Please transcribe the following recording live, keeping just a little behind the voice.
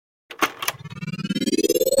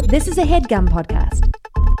This is a HeadGum podcast.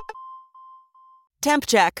 Temp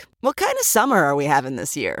check. What kind of summer are we having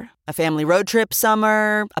this year? A family road trip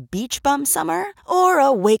summer? A beach bum summer? Or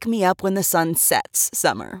a wake me up when the sun sets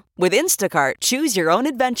summer? With Instacart, choose your own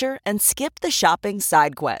adventure and skip the shopping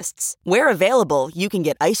side quests. Where available, you can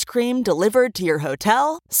get ice cream delivered to your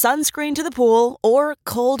hotel, sunscreen to the pool, or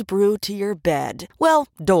cold brew to your bed. Well,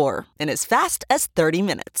 door, in as fast as 30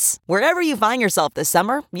 minutes. Wherever you find yourself this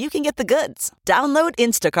summer, you can get the goods. Download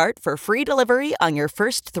Instacart for free delivery on your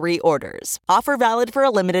first 3 orders. Offer valid for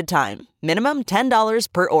a limited time. Minimum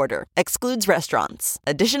 $10 per order. Excludes restaurants.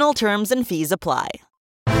 Additional terms and fees apply.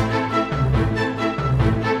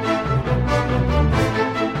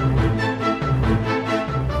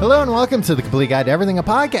 Hello and welcome to The Complete Guide to Everything, a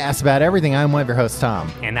podcast about everything. I'm one of your hosts,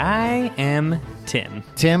 Tom. And I am Tim.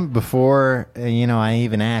 Tim, before, I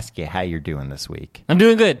even ask you how you're doing this week. I'm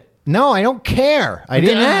doing good. No, I don't care. I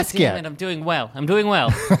didn't ask you. I'm doing well.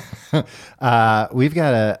 We've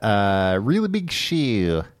got a really big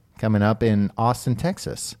show coming up in Austin,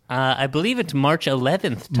 Texas. I believe it's March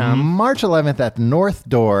 11th, Tom. March 11th at the North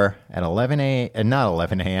Door at 11 a.m., not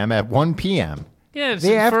 11 a.m., at 1 p.m. Yeah, it's the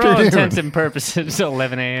for afternoon. all intents and purposes,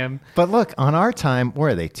 11 a.m. But look, on our time, where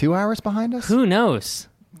are they, 2 hours behind us? Who knows?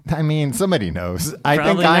 I mean, somebody knows. I think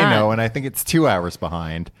Probably I not. know, and I think it's 2 hours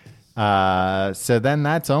behind. So then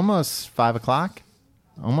that's almost 5 o'clock.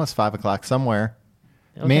 Almost 5 o'clock somewhere.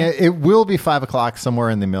 Okay. I mean, it will be 5 o'clock somewhere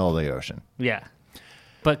in the middle of the ocean. Yeah.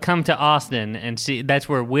 But come to Austin and see. That's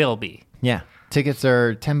where we'll be. Yeah. Tickets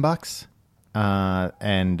are $10.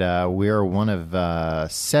 And we're one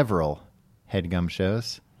of several HeadGum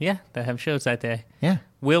shows. Yeah, that have shows that day. Yeah.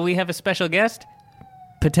 Will we have a special guest?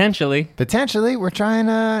 Potentially. Potentially, we're trying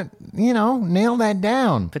to, nail that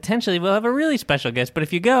down. Potentially, we'll have a really special guest. But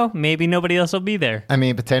if you go, maybe nobody else will be there. I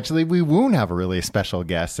mean, potentially we won't have a really special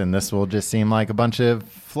guest, and this will just seem like a bunch of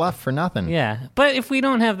fluff for nothing. Yeah, but if we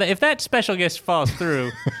don't have that, if that special guest falls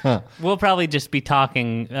through, we'll probably just be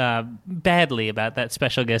talking badly about that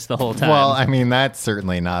special guest the whole time. Well, I mean, that's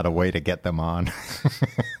certainly not a way to get them on.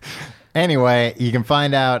 Anyway, you can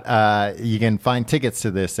find tickets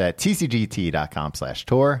to this at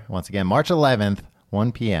tcgt.com/tour. Once again, March 11th,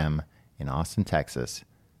 1 p.m. in Austin, Texas.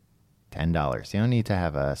 $10. You don't need to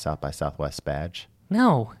have a South by Southwest badge.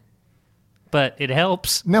 No, but it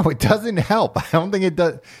helps. No, it doesn't help. I don't think it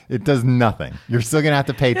does. It does nothing. You're still going to have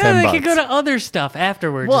to pay $10. They could go to other stuff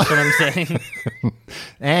afterwards, is what I'm saying.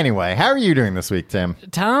 Anyway, how are you doing this week, Tim?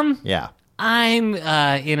 Tom? Yeah. I'm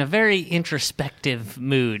in a very introspective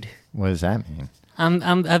mood. What does that mean?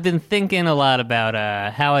 I've been thinking a lot about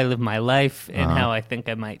how I live my life and how I think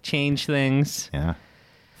I might change things. Yeah.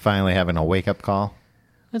 Finally having a wake-up call.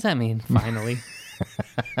 What does that mean, finally?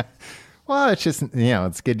 Well, it's just,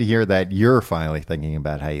 it's good to hear that you're finally thinking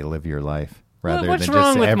about how you live your life rather What's than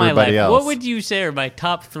wrong just with everybody my life? else. What would you say are my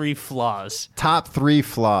top 3 flaws? Top 3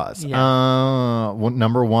 flaws. Yeah. Well,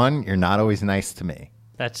 number 1, you're not always nice to me.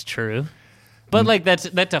 That's true. But,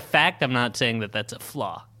 that's a fact. I'm not saying that that's a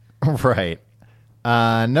flaw. Right.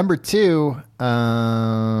 Number 2,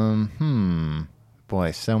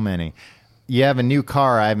 boy, so many. You have a new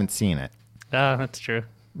car. I haven't seen it. Oh, that's true.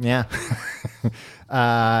 Yeah.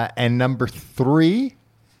 And number 3,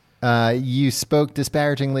 you spoke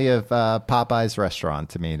disparagingly of Popeye's restaurant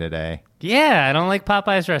to me today. Yeah, I don't like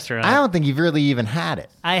Popeye's restaurant. I don't think you've really even had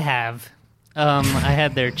it. I have. I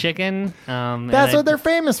had their chicken. That's what they're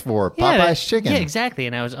famous for, Popeye's chicken. Yeah, exactly.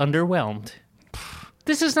 And I was underwhelmed.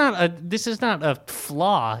 This is not a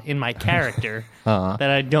flaw in my character that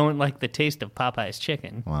I don't like the taste of Popeye's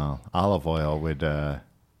chicken. Well, olive oil would And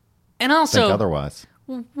also, think otherwise.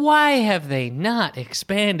 Why have they not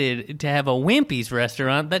expanded to have a Wimpy's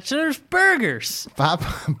restaurant that serves burgers?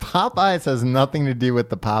 Popeyes has nothing to do with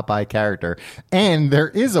the Popeye character, and there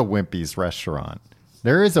is a Wimpy's restaurant.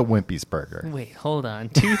 There is a Wimpy's burger. Wait, hold on.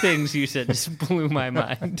 2 things you said just blew my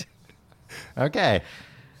mind. Okay.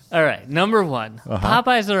 All right, number 1,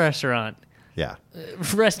 Popeye's the restaurant. Yeah.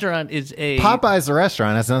 Restaurant is a... Popeye's the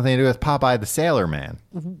restaurant has nothing to do with Popeye the Sailor Man.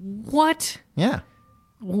 What? Yeah.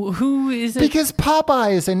 Who is it? Because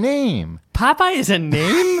Popeye is a name. Popeye is a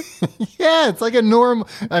name? Yeah, it's like a normal...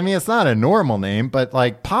 I mean, it's not a normal name, but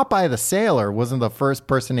like Popeye the Sailor wasn't the first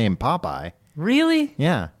person named Popeye. Really?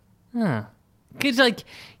 Yeah. Huh. Because,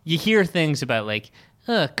 you hear things about,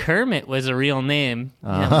 Kermit was a real name.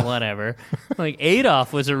 Yeah, whatever.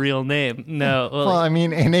 Adolf was a real name. No. Well, I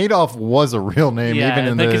mean, and Adolf was a real name, yeah, even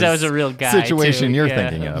in the because I was a real guy, situation too. you're Yeah.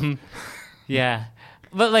 thinking of. Yeah.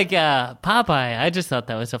 But, Popeye, I just thought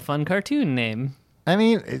that was a fun cartoon name. I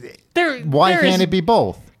mean, Why can't it be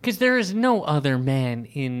both? Because there is no other man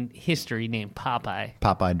in history named Popeye.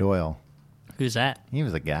 Popeye Doyle. Who's that? He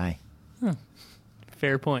was a guy.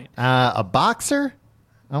 Fair point. A boxer,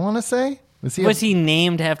 I want to say. Was he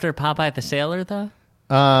named after Popeye the Sailor, though?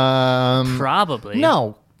 Probably.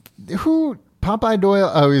 No. Who? Popeye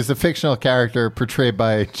Doyle? Oh, he's a fictional character portrayed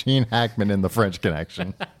by Gene Hackman in The French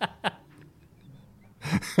Connection.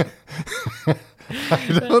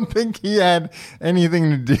 I don't think he had anything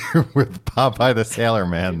to do with Popeye the Sailor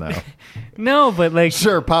Man, though. No, but like...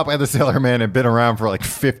 Sure, Popeye the Sailor Man had been around for like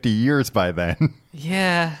 50 years by then.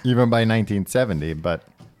 Yeah. Even by 1970, but...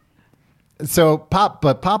 But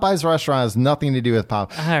Popeye's restaurant has nothing to do with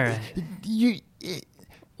Popeye. All right. You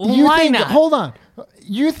Why think, not? Hold on.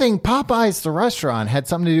 You think Popeye's the restaurant had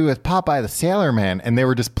something to do with Popeye the Sailor Man, and they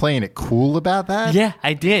were just playing it cool about that? Yeah,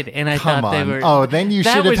 I did, and I Come thought on. they were... Oh, then you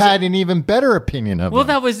That should have was- had an even better opinion of Well, him.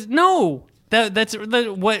 that was... No! That's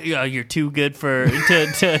what you're too good for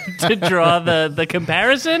to draw the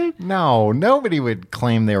comparison. No, nobody would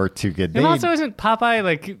claim they were too good. And also, isn't Popeye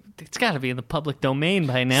like it's got to be in the public domain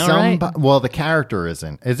by now, right? Well, the character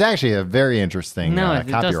isn't. It's actually a very interesting No, it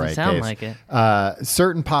doesn't copyright sound case. like it.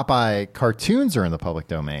 Certain Popeye cartoons are in the public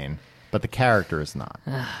domain, but the character is not.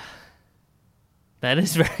 That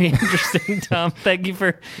is very interesting, Tom. Thank you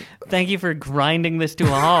for grinding this to a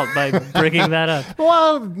halt by bringing that up.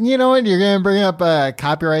 Well, you know what? You're going to bring up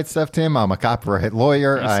copyright stuff, Tim. I'm a copyright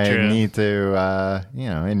lawyer. That's I true. need to,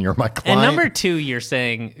 and you're my client. And number 2, you're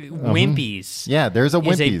saying Wimpy's. Yeah, there's a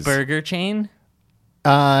Is Wimpy's. a burger chain.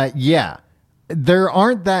 Yeah. There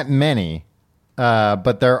aren't that many,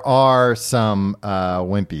 but there are some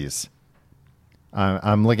Wimpy's.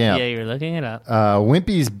 I'm looking up. Yeah, you're looking it up.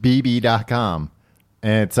 Wimpy'sBB.com.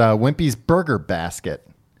 And it's Wimpy's Burger Basket.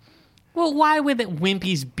 Well, why would it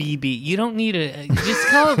Wimpy's BB? You don't need just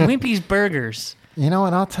call it Wimpy's Burgers. You know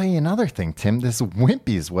what? I'll tell you another thing, Tim. This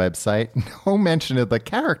Wimpy's website, no mention of the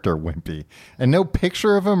character Wimpy, and no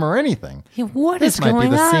picture of him or anything. Yeah, what This is might be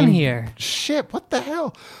going the on same here? Shit, what the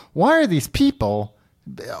hell? Why are these people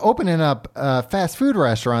opening up fast food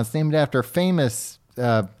restaurants named after famous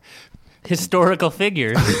Historical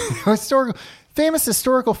figures. famous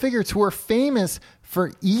historical figures who are famous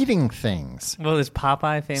for eating things? Well, is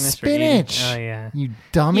Popeye famous Spinach. for eating? Oh, yeah. You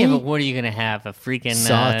dummy. Yeah, but what are you going to have? A freaking...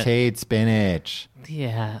 Sauteed spinach.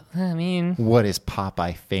 Yeah, I mean... What is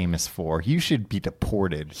Popeye famous for? You should be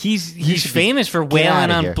deported. He's should be- famous for get whaling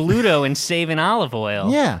outta on here. Pluto and saving olive oil.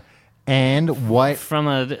 Yeah. And what From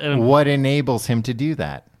a what enables him to do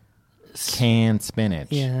that? Canned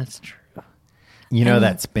spinach. Yeah, that's true. You know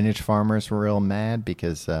that spinach farmers were real mad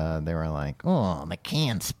because they were like, oh, the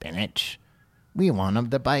canned spinach. We want them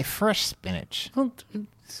to buy fresh spinach. Well,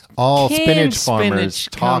 All canned spinach farmers spinach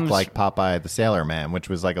talk comes- like Popeye the Sailor Man, which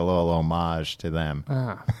was like a little homage to them.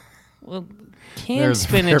 well, canned There's-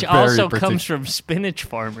 spinach they're very also partic- comes from spinach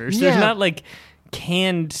farmers. Yeah. There's not like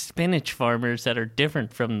canned spinach farmers that are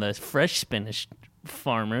different from the fresh spinach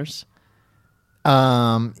farmers.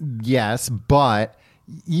 Yes, but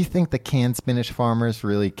you think the canned spinach farmers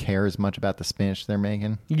really care as much about the spinach they're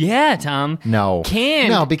making? Yeah, Tom. No. Canned.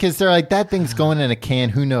 No, because they're like, that thing's going in a can.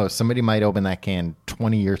 Who knows? Somebody might open that can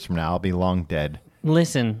 20 years from now. I'll be long dead.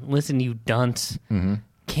 Listen, you dunce. Mm-hmm.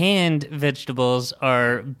 Canned vegetables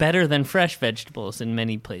are better than fresh vegetables in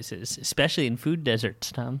many places, especially in food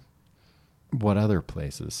deserts, Tom. What other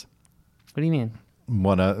places? What do you mean?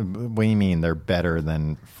 What do you mean they're better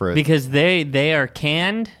than fruit? Because they are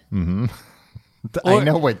canned I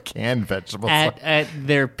know what canned vegetables are. at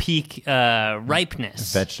their peak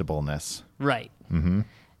ripeness. Vegetableness. Right. Mm-hmm.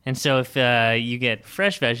 And so if you get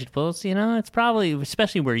fresh vegetables, it's probably,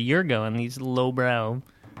 especially where you're going, these lowbrow.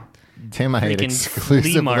 Tim, I ate Freaking flea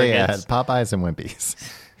exclusively at markets. Popeyes and Wimpy's.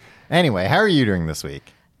 Anyway, how are you doing this week?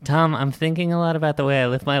 Tom, I'm thinking a lot about the way I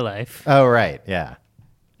live my life. Oh, right. Yeah.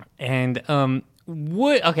 And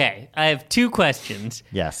okay, I have 2 questions,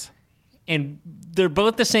 Yes. and they're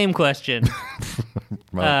both the same question.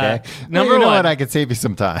 Okay. number you know one. what? I could save you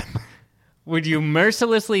some time. Would you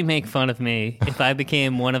mercilessly make fun of me if I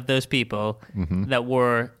became one of those people that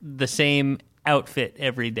wore the same outfit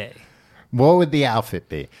every day? What would the outfit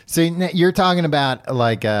be? So you're talking about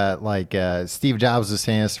like Steve Jobs was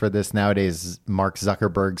famous for this. Nowadays, Mark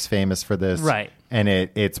Zuckerberg's famous for this. Right. And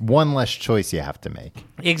it's one less choice you have to make.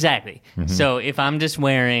 Exactly. So if I'm just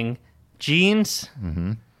wearing jeans,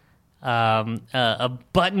 a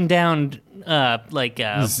button-down, So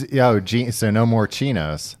no more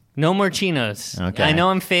chinos. no more chinos. Okay. I know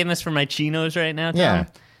I'm famous for my chinos right now, Tom. Yeah.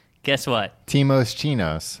 Guess what? Timo's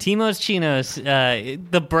chinos. Timo's Chinos,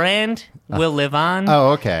 the brand will live on.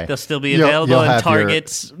 Oh, okay. They'll still be You'll available in have your-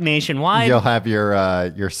 Targets nationwide. You'll have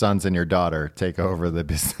your sons and your daughter take over the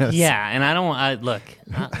business. Yeah, and I don't. Look,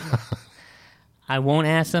 I won't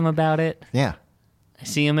ask them about it. Yeah. I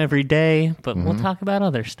see them every day, but we'll talk about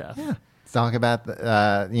other stuff. Yeah. Let's talk about,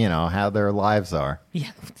 how their lives are.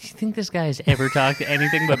 Yeah. Do you think this guy's ever talked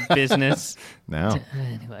anything but business? No.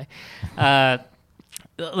 Anyway,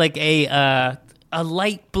 like a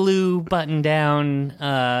light blue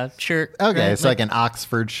button-down shirt. Okay, right? it's like an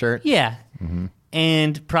Oxford shirt. Yeah.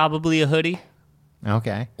 And probably a hoodie.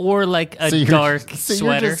 Okay. Or like a So dark so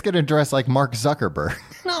sweater. you're just going to dress like Mark Zuckerberg.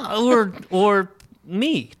 No, or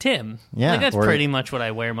me, Tim. Yeah, Like that's or- pretty much what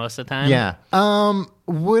I wear most of the time. Yeah.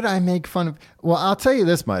 Would I make fun of... Well, I'll tell you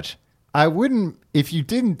this much. I wouldn't... If you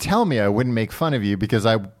didn't tell me, I wouldn't make fun of you because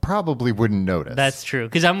I probably wouldn't notice. That's true.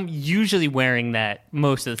 Because I'm usually wearing that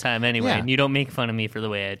most of the time anyway, Yeah. and you don't make fun of me for the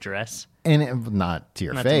way I dress. And not to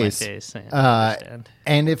your Not face. to my face. Yeah, I understand.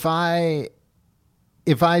 And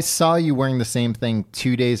if I saw you wearing the same thing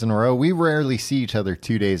 2 days in a row, we rarely see each other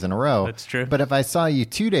 2 days in a row. That's true. But if I saw you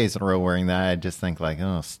 2 days in a row wearing that, I'd just think like,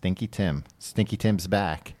 oh, Stinky Tim. Stinky Tim's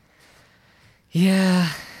back. Yeah.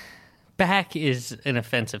 Back is an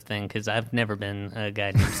offensive thing because I've never been a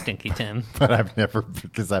guy named Stinky Tim. But I've never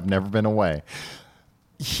been away.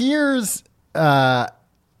 Here's, God,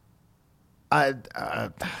 I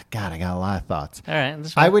got a lot of thoughts. All right.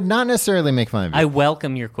 That's I fine. would not necessarily make fun of you. I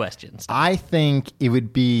welcome your questions. I think it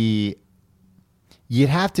would be, you'd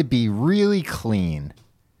have to be really clean.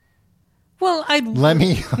 Well, Let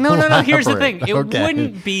me No. Here's the elaborate. thing. It Okay.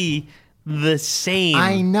 wouldn't be the same.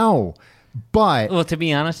 I know, but Well, to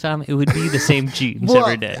be honest, Tom, it would be the same jeans well,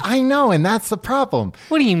 every day. I know, and that's the problem.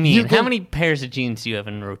 What do you mean? You How can- many pairs of jeans do you have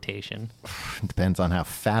in rotation? It depends on how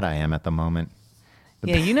fat I am at the moment.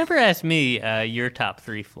 Yeah, you never asked me your top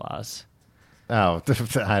 3 flaws. Oh,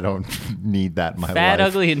 I don't need that in my Fat, life.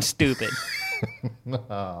 ugly, and stupid.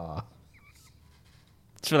 That's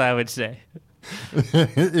what I would say.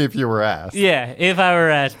 If you were asked. Yeah, if I were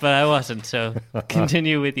asked, but I wasn't. So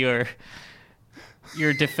continue with your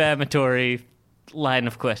defamatory line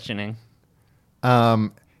of questioning.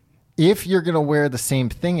 If you're going to wear the same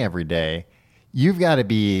thing every day, you've got to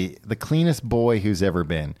be the cleanest boy who's ever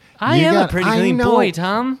been. I am a pretty clean boy,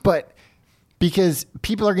 Tom. But because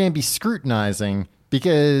people are going to be scrutinizing,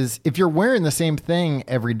 because if you're wearing the same thing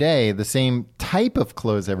every day, the same type of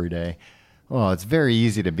clothes every day, well, it's very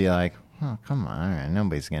easy to be like, oh, come on, all right,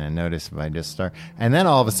 nobody's going to notice if I just start. And then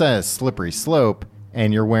all of a sudden, it's a slippery slope,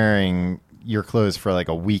 and you're wearing your clothes for like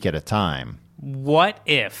a week at a time. What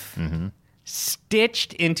if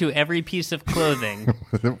stitched into every piece of clothing,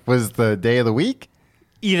 Was the day of the week?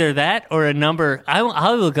 either that or a number?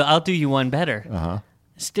 I'll do you one better.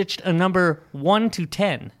 Stitched a number 1 to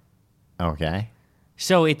 10. Okay.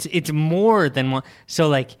 So it's more than one. So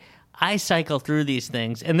like I cycle through these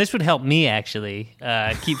things, and this would help me actually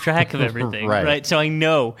keep track of everything, Right. right? So I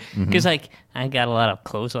know because like I got a lot of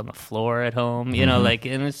clothes on the floor at home, you know, like,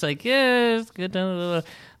 and it's like yeah, it's good.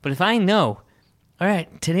 But if I know, all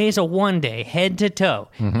right, today's a one day, head to toe,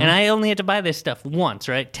 and I only had to buy this stuff once,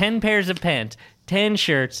 right? 10 pairs of pants, 10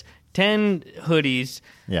 shirts, 10 hoodies,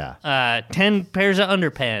 Yeah. 10 pairs of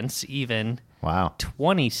underpants, even Wow.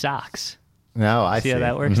 20 socks. No, I see. See how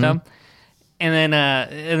that works, Tom? And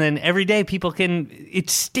then every day people can.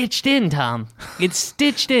 It's stitched in, Tom. It's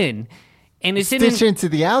stitched in, and it's Stitch in into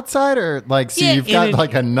the outside, or like so Yeah, you've in got an-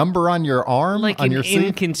 like a number on your arm, like on an your sleeve,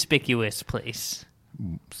 inconspicuous place,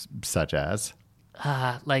 such as.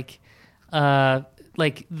 like the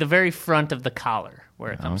very front of the collar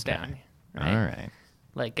where it comes Okay. down. All right.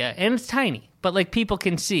 Like and it's tiny, but like people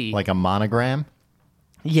can see. Like a monogram.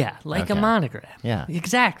 yeah, like a Okay. monogram. Yeah.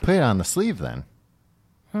 exactly. Put it on the sleeve then.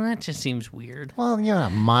 Well, that just seems weird. Well,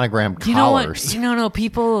 monogram collars. You know what? No.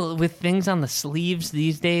 People with things on the sleeves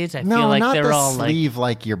these days, I No, feel like not they're the all like, sleeve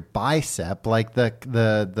like your bicep, like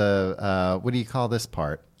the what do you call this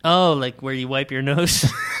part? oh, like where you wipe your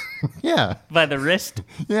nose Yeah. by the wrist.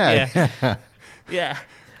 Yeah. Yeah. Yeah.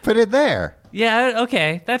 Put it there. Yeah,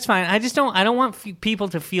 okay. That's fine. I don't want people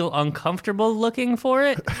to feel uncomfortable looking for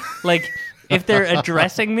it. Like if they're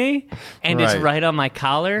addressing me and it's Right. right on my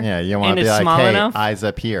collar Yeah, you want and to be it's like, small hey, enough. eyes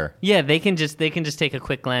up here. Yeah, they can just take a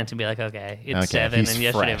quick glance and be like, okay, it's Okay, 7 he's and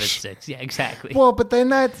yesterday was fresh. 6. Yeah, exactly. Well, but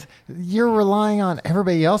then you're relying on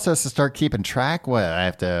everybody else has to start keeping track. What, I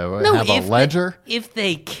have to have a ledger? If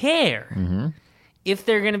they care, if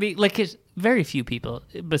they're going to be like, 'cause very few people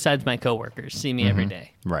besides my coworkers see me every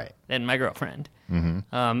day. Right. And my girlfriend,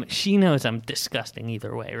 she knows I'm disgusting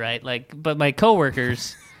either way, right? Like, but my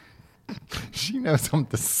coworkers, She knows I'm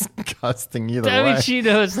disgusting either I way. mean, she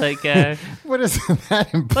knows like, What does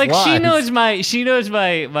that imply? like she knows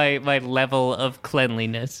my level of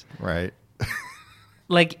cleanliness. Right.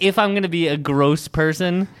 like, if I'm going to be a gross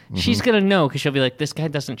person, she's going to know because she'll be like, this guy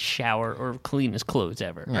doesn't shower or clean his clothes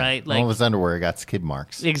ever, right? Like, all of his underwear got skid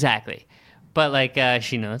marks. Exactly. But, like,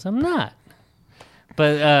 she knows I'm not.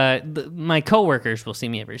 But my coworkers will see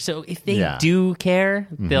me every. So if they do care,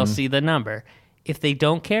 they'll see the number. If they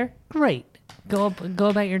don't care, great. Go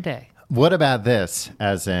about your day. What about this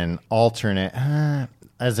as an alternate? I'll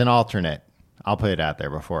put it out there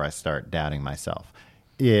before I start doubting myself.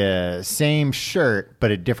 Yeah, same shirt,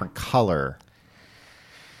 but a different color.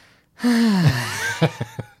 Tom,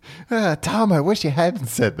 I wish you hadn't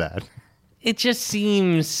said that. It just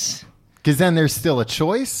seems... Because then there's still a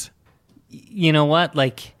choice? You know what?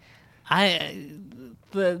 Like, if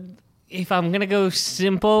I'm going to go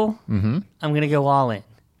simple, I'm going to go all in.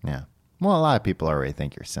 Yeah. Well, a lot of people already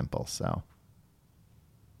think you're simple, so,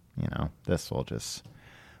 this will just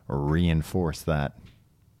reinforce that.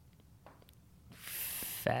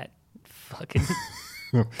 Fat fucking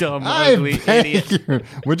dumb, ugly idiot.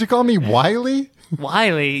 Would you call me Wiley?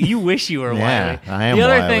 Wiley, you wish you were Yeah, Wiley. I am The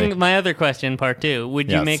other Wiley. thing, my other question, part 2,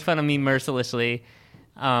 would you Yes. make fun of me mercilessly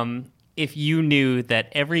if you knew that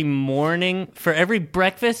every morning, for every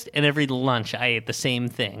breakfast and every lunch, I ate the same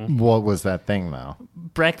thing? What was that thing, though?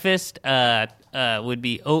 Breakfast would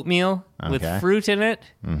be oatmeal with Okay. fruit in it.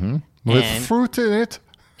 With And- fruit in it?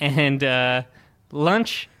 And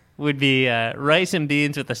lunch would be rice and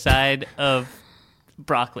beans with a side of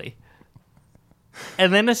broccoli.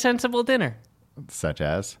 And then a sensible dinner. Such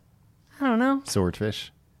as I don't know.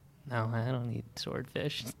 swordfish. No, I don't eat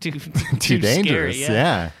swordfish. It's too Too dangerous. Scary,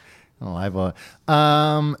 Yeah. No, I don't.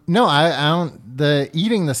 The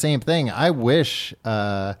eating the same thing. I wish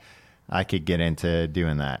I could get into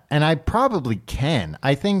doing that, and I probably can.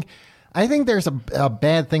 I think there's a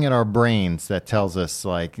bad thing in our brains that tells us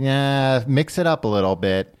like, yeah, mix it up a little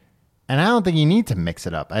bit, and I don't think you need to mix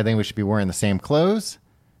it up. I think we should be wearing the same clothes,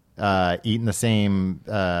 eating the same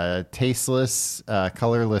tasteless,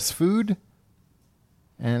 colorless food,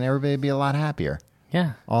 and everybody would be a lot happier.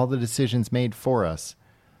 Yeah, All the decisions made for us.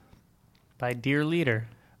 by dear leader.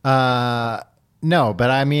 No, but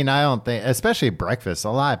I mean, I don't think, especially breakfast, a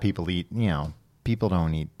lot of people eat, people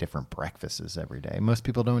don't eat different breakfasts every day. Most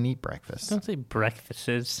people don't eat breakfast. Don't say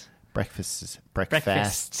breakfasts.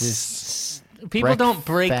 Breakfasts. People don't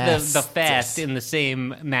break the Breakfasts. fast in the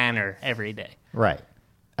same manner every day. Right.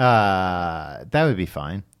 That would be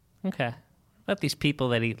fine. Okay. What about these people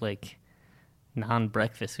that eat like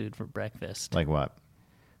non-breakfast food for breakfast? Like what?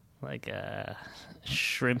 Like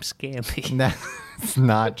shrimp scampi. That's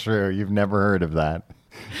not true. You've never heard of that.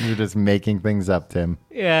 You're just making things up, Tim.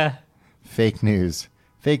 Yeah. Fake news.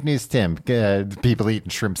 Fake news, Tim. People eating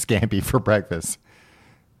shrimp scampi for breakfast.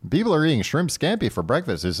 People are eating shrimp scampi for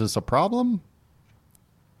breakfast. Is this a problem?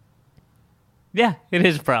 Yeah, it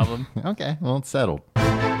is a problem. Okay, well, it's settled.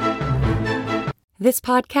 This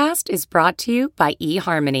podcast is brought to you by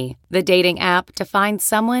eHarmony, the dating app to find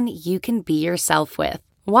someone you can be yourself with.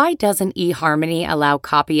 Why doesn't eHarmony allow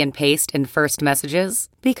copy and paste in first messages?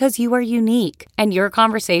 Because you are unique, and your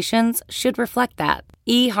conversations should reflect that.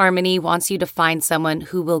 eHarmony wants you to find someone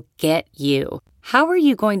who will get you. How are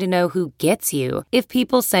you going to know who gets you if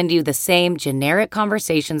people send you the same generic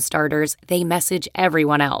conversation starters they message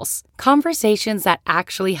everyone else? Conversations that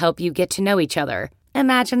actually help you get to know each other.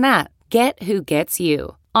 Imagine that. Get who gets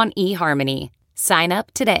you on eHarmony. Sign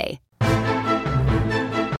up today.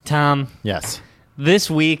 Tom, Yes. this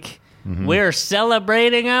week we're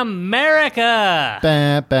celebrating America.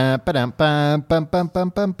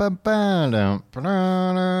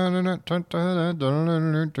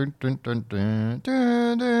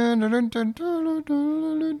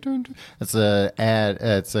 It's a ad.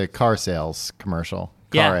 It's a car sales commercial.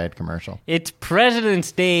 Car ad commercial. It's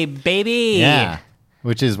President's Day, baby. Yeah.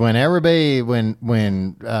 Which is when everybody,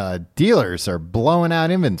 when dealers are blowing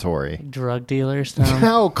out inventory. Drug dealers, Tom.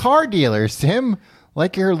 No, car dealers, Tim.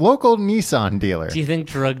 Like your local Nissan dealer. Do you think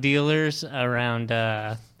drug dealers around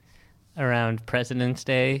President's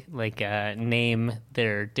Day name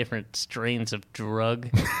their different strains of drug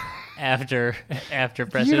after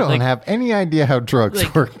President? You don't have any idea how drugs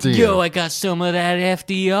work, do you? Yo, I got some of that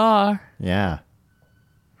FDR. Yeah.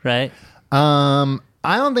 Right? I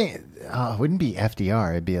don't think it wouldn't be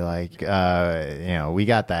FDR. It'd be like, we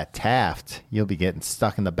got that Taft. You'll be getting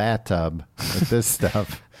stuck in the bathtub with this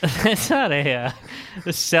stuff. That's not a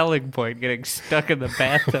selling point. Getting stuck in the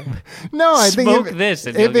bathtub. No, I think Smoke this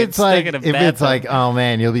and you'll get stuck in a if it's bathtub. like, oh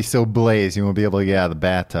man, you'll be so blazed you won't be able to get out of the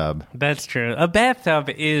bathtub That's true. A bathtub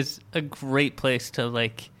is a great place to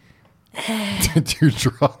to do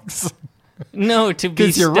drugs. to be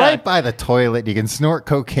Because you're stuck. right by the toilet. You can snort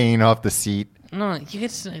cocaine off the seat. No, you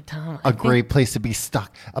get Tom. A great place to be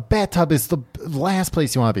stuck. A bathtub is the last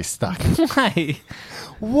place you want to be stuck. Why?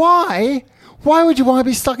 Why? Why would you want to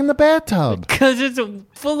be stuck in the bathtub? Because it's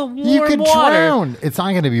full of warm You could water. drown. It's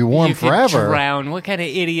not going to be warm You forever. could drown. What kind of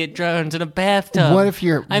idiot drowns in a bathtub? What if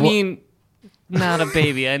you're? I mean, not a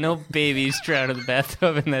baby. I know babies drown in the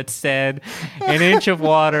bathtub, and that's sad. An inch of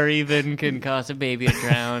water even can cause a baby to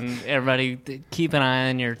drown. Everybody, keep an eye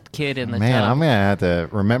on your kid in the Man, tub. I'm gonna have to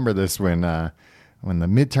remember this when the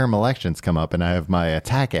midterm elections come up and I have my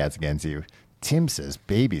attack ads against you. Tim says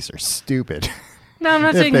babies are stupid. No, I'm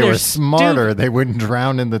not If saying they they're were smarter, stupid. they wouldn't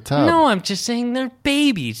drown in the tub. No, I'm just saying they're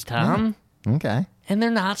babies, Tom. Okay. And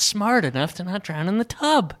they're not smart enough to not drown in the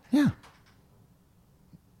tub. Yeah.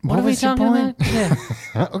 What are we was your talking point? about?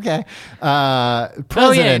 Yeah. Okay. Oh, yeah.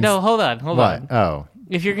 Presidents. No, hold on. What? Oh.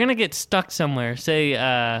 If you're gonna get stuck somewhere, say,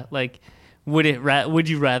 would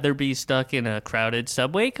you rather be stuck in a crowded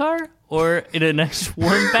subway car or in a nice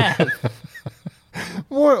warm bath?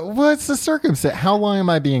 What's the circumstance? How long am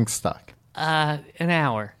I being stuck? An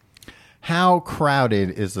hour. How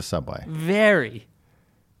crowded is the subway? Very,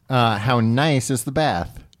 How nice is the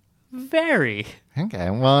bath? very. Okay.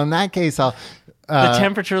 Well, in that case, I'll. The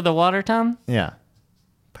temperature of the water, Tom, Yeah.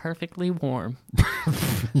 perfectly warm.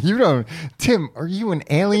 You don't, Tim. Are you an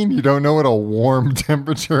alien? You don't know what a warm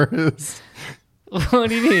temperature is. What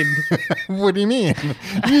do you mean? What do you mean?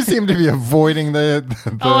 You seem to be avoiding the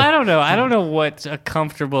Oh, I don't know. I don't know what's a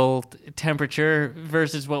comfortable temperature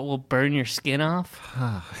versus what will burn your skin off.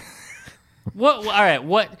 What? All right.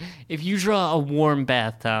 What if you draw a warm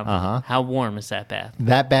bath, Tom? Uh-huh. How warm is that bath?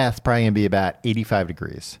 that bath's probably gonna be about 85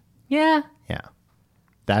 degrees. Yeah. Yeah.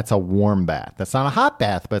 That's a warm bath. That's not a hot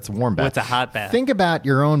bath, but it's a warm bath. What's a hot bath? Think about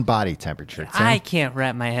your own body temperature, Tim. I can't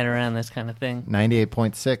wrap my head around this kind of thing.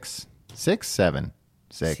 98.6. 6, 7,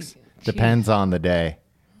 6. Gee. Depends on the day.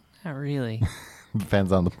 Not really.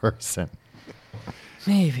 Depends on the person.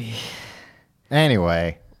 Maybe.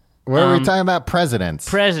 Anyway, what are we talking about? Presidents.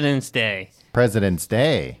 President's Day. President's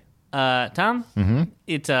Day. Tom? Mm-hmm.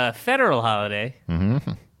 It's a federal holiday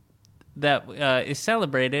that is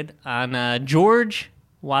celebrated on George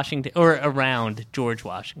Washington, or around George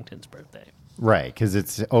Washington's birthday. Right, because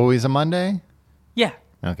it's always a Monday? Yeah.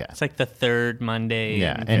 Okay. It's like the third Monday.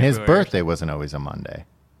 Yeah, in and his February. birthday wasn't always a Monday.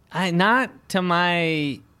 Not to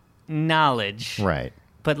my knowledge. Right.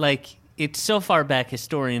 But like, it's so far back,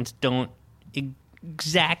 historians don't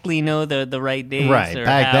exactly know the right days Right. or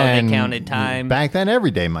Back how then, they counted time. Back then,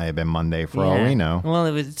 every day might have been Monday for all Yeah. we know. Well,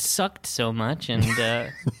 it sucked so much, and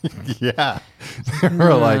Yeah.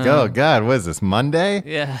 We're like, oh, God, what is this, Monday?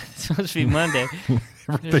 yeah, it's supposed to be Monday.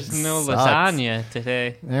 There's Everything no sucks. lasagna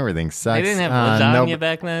today. Everything sucks. They didn't have lasagna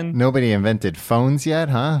back then. Nobody invented phones yet,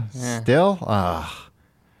 huh? Yeah. Still? I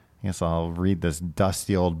guess I'll read this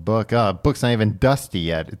dusty old book. Book's not even dusty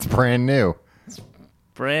yet. It's brand new.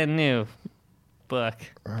 Brand new book.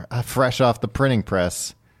 Fresh off the printing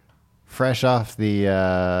press. Fresh off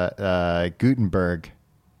the Gutenberg.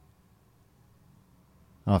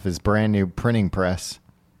 Off his brand new printing press.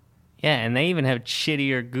 Yeah, and they even have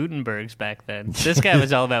shittier Gutenbergs back then. This guy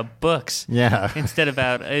was all about books. Yeah. Instead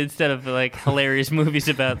of like hilarious movies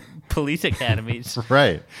about police academies.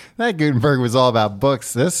 Right. That Gutenberg was all about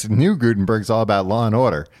books. This new Gutenberg's all about Law and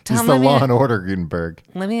Order. Tom, He's the let me Law a- and Order Gutenberg.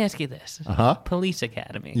 Let me ask you this. Uh-huh. Police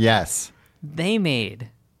Academy. Yes. They made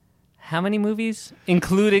how many movies,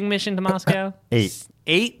 including Mission to Moscow? 8.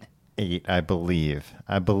 8? 8, I believe.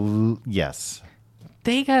 Yes.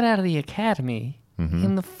 They got out of the academy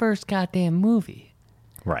in the first goddamn movie.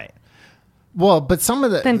 Right. Well, but some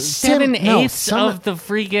of the Then some of the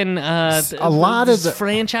freaking a lot of this the-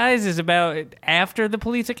 franchise is about after the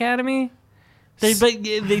police academy. But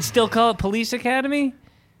they still call it Police Academy.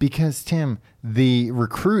 because Tim, the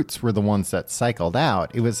recruits were the ones that cycled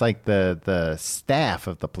out. It was like the staff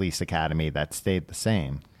of the police academy that stayed the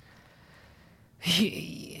same.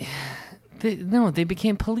 They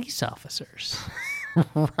became police officers.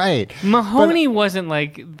 Right. Mahoney wasn't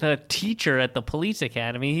like the teacher at the police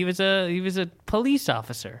academy. He was a police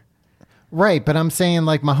officer. Right, but I'm saying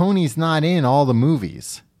like Mahoney's not in all the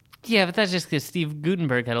movies. Yeah, but that's just because Steve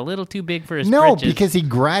Gutenberg got a little too big for his No, britches. because he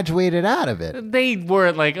graduated out of it. They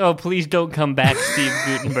weren't like, oh, please don't come back, Steve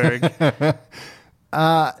Gutenberg.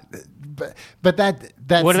 But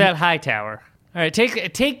that's What about Hightower? All right,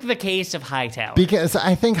 take the case of Hightower. because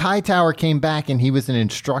I think Hightower came back and he was an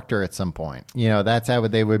instructor at some point. You know, that's how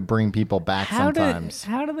they would bring people back sometimes.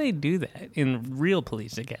 How do they do that in real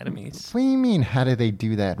police academies? What do you mean? How do they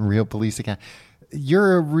do that in real police academy?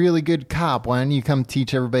 You're a really good cop. Why don't you come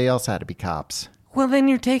teach everybody else how to be cops? Well, then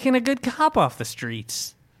you're taking a good cop off the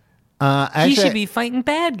streets. He Actually, should be fighting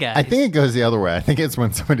bad guys. I think it goes the other way. I think it's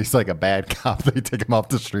when somebody's like a bad cop, they take him off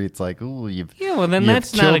the streets like, ooh, you've well, then you've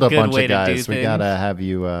that's not a killed good bunch way of to do guys. We things. gotta have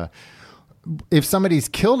you. If somebody's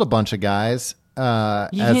killed a bunch of guys You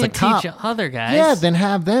as a can't cop, teach other guys. yeah, then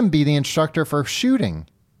have them be the instructor for shooting.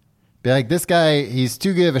 Be like, this guy, he's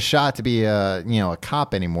too good of a shot to be a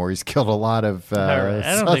cop anymore. He's killed a lot of All right,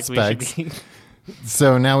 I don't suspects. think we should be.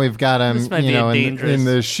 So now we've got him, This might be a in dangerous-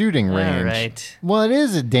 the shooting All range. right. Well, it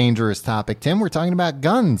is a dangerous topic, Tim. We're talking about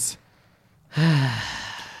guns.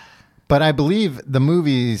 But I believe the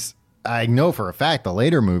movies, I know for a fact, the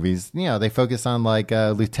later movies, they focus on like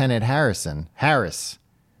Lieutenant Harris.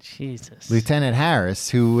 Jesus. Lieutenant Harris,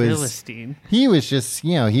 who was, Philistine. he was just,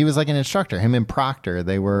 he was like an instructor. Him and Proctor,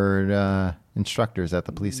 they were instructors at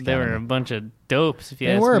the police They academy. were a bunch of dopes, if you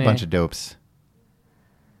They ask were me. a bunch of dopes.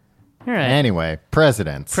 All right. Anyway,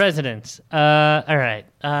 presidents. Presidents. All right.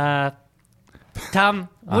 Tom,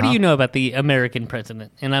 what do you know about the American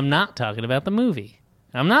president? And I'm not talking about the movie.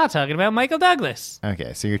 I'm not talking about Michael Douglas.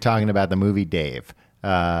 Okay, so you're talking about the movie Dave.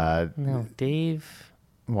 No, Dave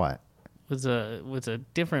What? was a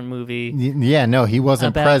different movie. Yeah, no, he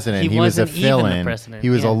wasn't About- president. he He was a wasn't even the fill-in. president, He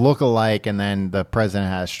was yeah. a look-alike, and then the president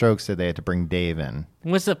had a stroke, so they had to bring Dave in.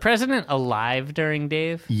 Was the president alive during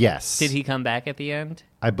Dave? Yes. Did he come back at the end?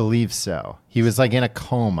 I believe so. He was like in a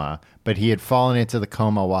coma, but he had fallen into the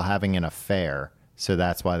coma while having an affair, so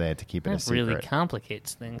that's why they had to keep it a That secret. really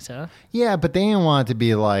complicates things, huh? Yeah, but they didn't want it to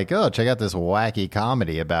be like, oh, check out this wacky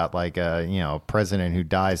comedy about like a president who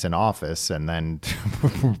dies in office, and then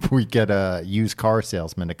we get a used car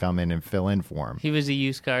salesman to come in and fill in for him. He was a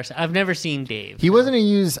used car. I've never seen Dave. He wasn't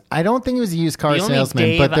I don't think he was a used car the only salesman,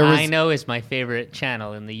 Dave but there was I know is my favorite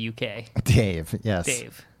channel in the UK. Dave. Yes,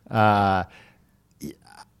 Dave.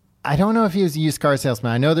 I don't know if he was a used car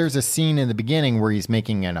salesman. I know there's a scene in the beginning where he's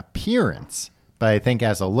making an appearance, but I think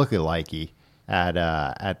as a lookalike at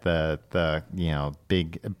the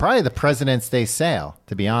big, probably the President's Day sale.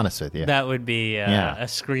 To be honest with you, That would be Yeah. a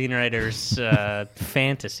screenwriter's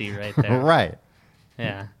fantasy right there. right.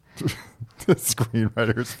 Yeah. The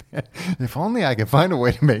screenwriters. If only I could find a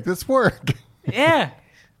way to make this work. Yeah.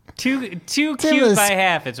 Too cute is- by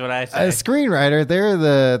half is what I A say. screenwriter, they're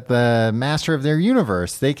the master of their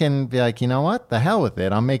universe. They can be like, you know what? The hell with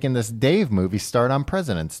it. I'm making this Dave movie start on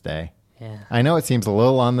President's Day. Yeah. I know it seems a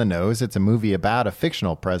little on the nose. It's a movie about a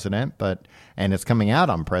fictional president, and it's coming out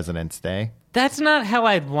on President's Day. That's not how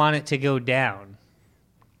I'd want it to go down.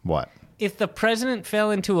 What? If the president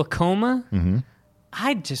fell into a coma, Mm-hmm.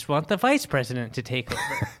 I'd just want the vice president to take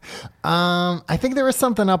over. I think there was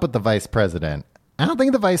something up with the vice president. I don't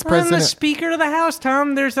think the vice I'm the president. Speaker of the House,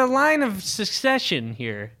 Tom. There's a line of succession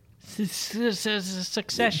here.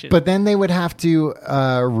 Succession. But then they would have to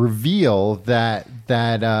reveal that.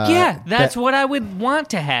 Yeah, that's that- what I would want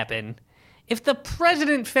to happen. If the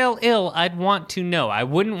president fell ill, I'd want to know. I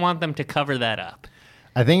wouldn't want them to cover that up.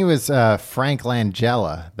 I think it was Frank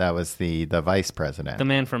Langella that was the vice president. The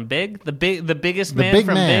man from Big? The biggest The man big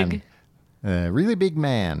from man. Big? Really big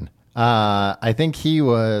man. I think he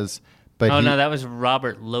was. But Oh, he- no, that was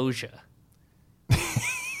Robert Loggia.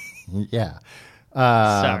 yeah.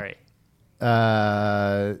 Sorry.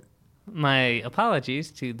 Uh, My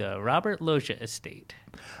apologies to the Robert Loggia estate.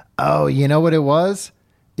 Oh, you know what it was?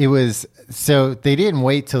 It was so they didn't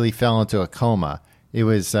wait till he fell into a coma. It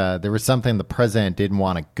was there was something the president didn't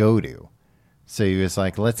want to go to, so he was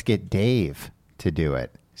like, "Let's get Dave to do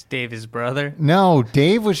it." Is Dave his brother? No,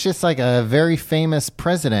 Dave was just like a very famous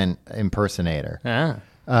president impersonator.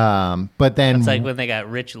 But then It's like when they got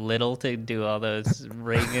Rich Little to do all those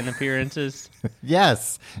Reagan appearances.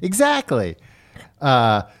 yes, exactly.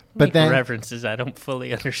 But Make then references I don't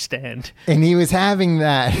fully understand. and he was having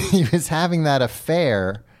that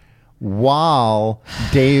affair while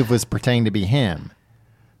Dave was pretending to be him.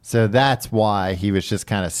 So that's why he was just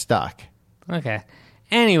kind of stuck. Okay.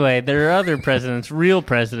 Anyway, there are other presidents, real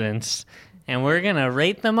presidents, and we're going to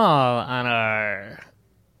rate them all on our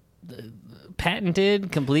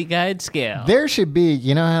patented complete guide scale. There should be,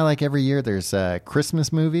 you know how like every year there's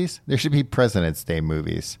Christmas movies? There should be President's Day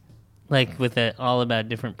movies. Like with it all about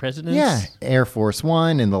different presidents? Yeah, Air Force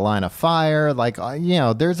One, In the Line of Fire. Like,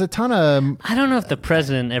 there's a ton of... I don't know if the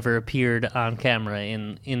president ever appeared on camera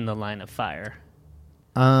in The Line of Fire.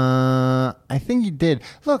 I think he did.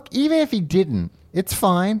 Look, even if he didn't, it's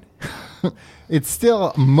fine. It's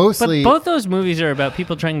still mostly... But both those movies are about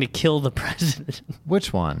people trying to kill the president.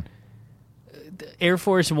 Which one? Air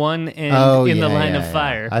Force One and In the Line of yeah.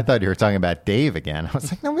 Fire. I thought you were talking about Dave again. I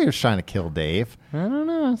was like, nobody was trying to kill Dave. I don't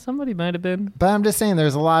know. Somebody might have been. But I'm just saying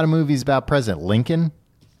there's a lot of movies about President Lincoln.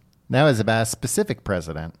 That was about a specific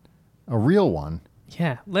president. A real one.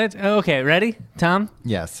 Yeah. Okay, ready? Tom,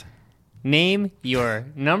 Yes. name your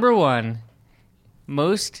number one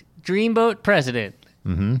most dreamboat president.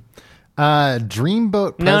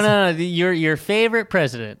 Dreamboat president. No. Your favorite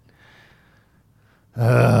president.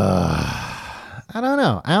 I don't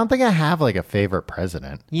know. I don't think I have like a favorite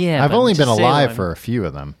president. Yeah, I've but only been just say alive one. for a few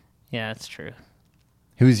of them. Yeah, that's true.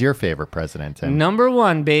 Who's your favorite president, Tim? Number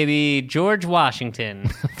one, baby, George Washington.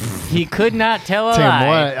 He could not tell a Tim, lie.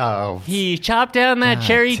 what? Oh, He chopped down that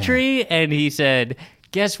cherry Tim. tree and he said,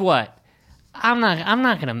 "Guess what? I'm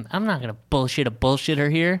not gonna bullshit a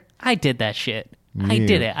bullshitter here. I did that shit. I You-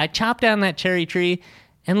 did it. I chopped down that cherry tree,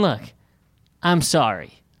 and look, I'm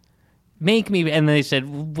sorry. Make me." And they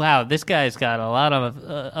said, "Wow, this guy's got a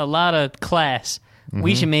lot of class.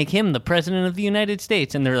 We should make him the president of the United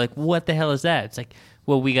States." And they're like, "What the hell is that?" It's like,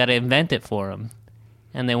 "Well, we got to invent it for him."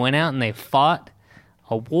 And they went out and they fought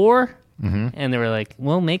a war. And they were like,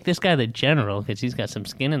 "Well, make this guy the general because he's got some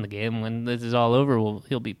skin in the game. When this is all over,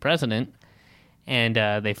 he'll be president." And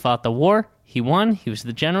they fought the war. He won. He was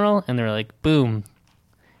the general. And they were like, boom.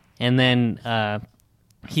 And then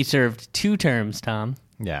he served 2 terms, Tom.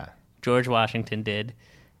 yeah. George Washington did.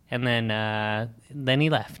 And then he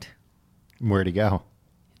left. Where'd he go?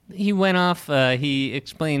 He went off. He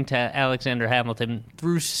explained to Alexander Hamilton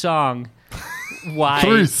through song why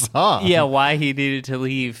Through song? Yeah, why he needed to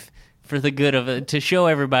leave for the good of it, to show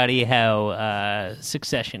everybody how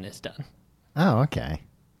succession is done. Oh, okay.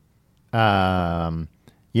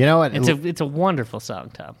 You know what? It's a wonderful song,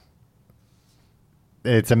 Tom.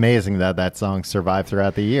 It's amazing that song survived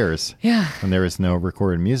throughout the years. Yeah. When there was no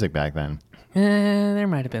recorded music back then. There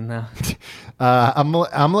might have been though.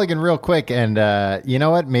 I'm looking real quick, and you know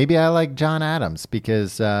what? Maybe I like John Adams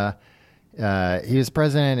because he was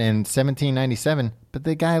president in 1797, but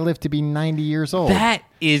the guy lived to be 90 years old. That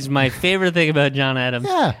is my favorite thing about John Adams.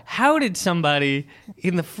 Yeah. How did somebody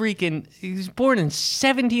in the freaking... He was born in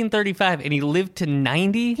 1735 and he lived to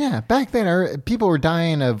 90? Yeah, back then people were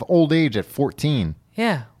dying of old age at 14.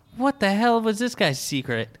 Yeah. What the hell was this guy's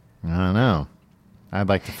secret? I don't know. I'd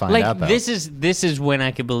like to find out, though. This is when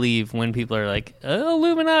I could believe when people are like,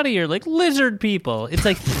 Illuminati or like lizard people. It's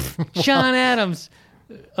like John Adams...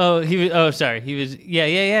 sorry. He was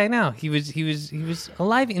I know. He was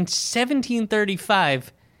alive in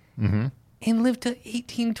 1735 and lived to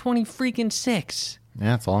 1820 freaking 6.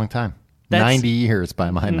 Yeah, it's a long time. That's 90 years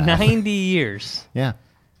by my math. 90 years. Yeah.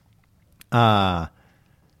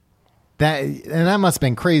 That must have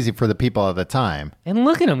been crazy for the people at the time. And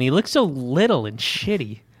look at him. He looks so little and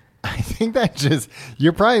shitty. I think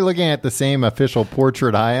you're probably looking at the same official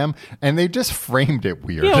portrait I am, and they just framed it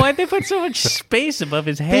weird. Yeah, why'd they put so much space above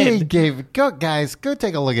his They head? go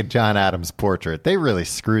take a look at John Adams' portrait. They really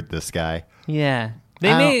screwed this guy. Yeah.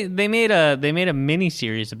 They made a mini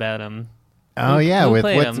series about him. Oh Who yeah, with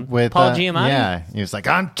played him? Paul Giamatti? Yeah, he was like,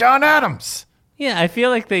 "I'm John Adams." Yeah, I feel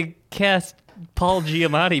like they cast Paul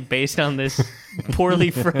Giamatti based on this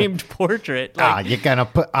poorly framed portrait. Like, You're gonna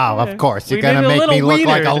put. Oh, of course, you're We gonna did a make me little look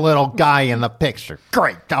like a wiener. little guy in the picture.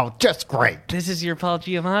 Great, just great. this is your Paul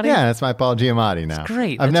Giamatti? Yeah, that's my Paul Giamatti now.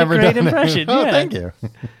 great. I've That's a never great done impression, Oh, yeah. thank you.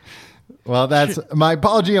 Well, that's my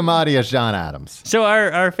Paul Giamatti as John Adams. So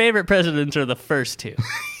our favorite presidents are the first 2.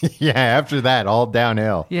 Yeah, after that, all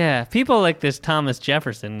downhill. Yeah, people like this Thomas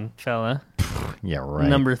Jefferson fella, Yeah, right.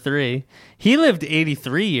 number 3. He lived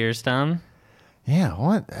 83 years, Tom. Yeah,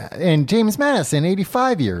 what? And James Madison,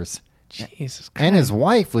 85 years. Jesus Christ. And his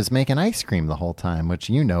wife was making ice cream the whole time, which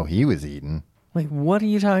you know he was eating. Wait, what are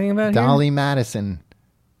you talking about here? Dolly Madison.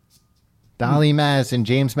 Dolly Madison,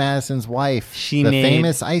 James Madison's wife. She the made-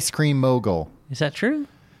 famous ice cream mogul. Is that true?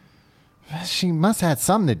 She must have had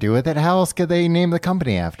something to do with it. How else could they name the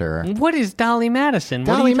company after her? What is Dolly Madison?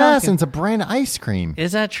 What are Dolly you talking- Madison's a brand of ice cream.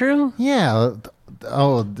 Is that true? Yeah.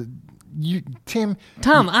 Tim,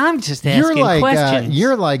 Tom, I'm just you're asking like questions.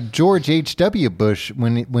 you're like George H.W. Bush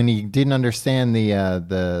when he didn't understand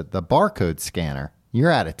the barcode scanner.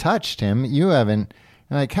 You're out of touch, Tim. You haven't.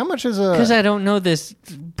 Like, how much is a? Because I don't know this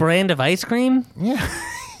brand of ice cream.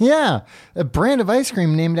 Yeah, a brand of ice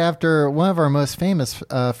cream named after one of our most famous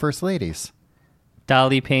first ladies.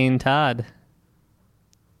 Dolly Payne Todd,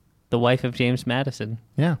 the wife of James Madison.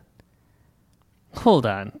 Yeah. Hold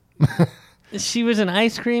on. She was an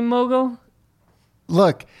ice cream mogul?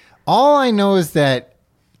 Look, all I know is that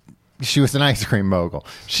she was an ice cream mogul.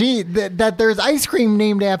 That there's ice cream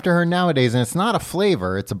named after her nowadays, and it's not a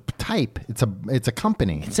flavor; it's a type. It's a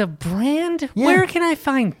company. It's a brand? Yeah. Where can I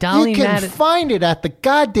find Dolly You can Madison? find it at the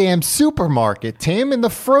goddamn supermarket, Tim, in the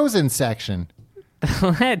frozen section.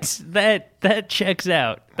 that checks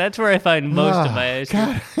out. That's where I find most of my ice cream.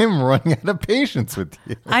 God, I'm running out of patience with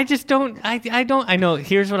you. I just don't. I know.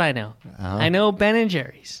 Here's what I know. I know Ben and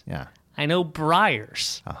Jerry's. Yeah. I know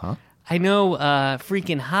Breyers. Uh-huh. I know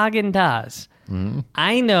freaking Haagen-Dazs.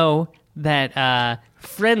 I know that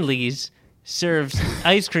Friendly's serves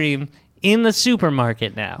ice cream in the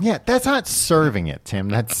supermarket now. Yeah, that's not serving it, Tim.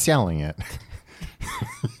 That's selling it.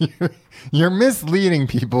 You're misleading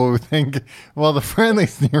people who think, well, the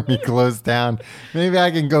Friendly's near me closed down. Maybe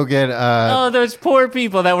I can go get those poor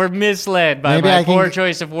people that were misled by my poor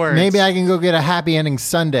choice of words. Maybe I can go get a happy ending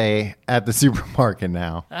sundae at the supermarket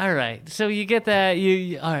now. All right. So you get that,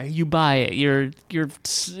 you buy it.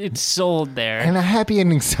 It's sold there. And a happy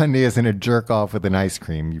ending sundae isn't a jerk off with an ice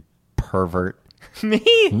cream, you pervert. Me?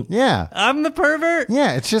 Yeah. I'm the pervert?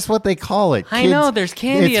 Yeah, it's just what they call it. I know, there's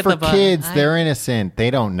candy at the bottom. It's for kids. They're innocent.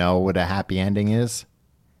 They don't know what a happy ending is.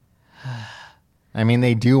 I mean,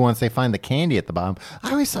 they do once they find the candy at the bottom.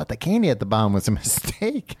 I always thought the candy at the bottom was a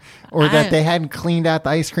mistake, or that they hadn't cleaned out the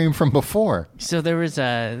ice cream from before. So there was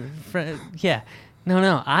yeah.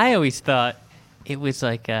 No, I always thought it was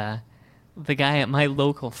like the guy at my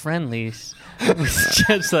local Friendly's was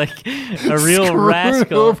just like a real Screwed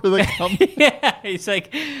rascal. Over the company. Yeah, he's like,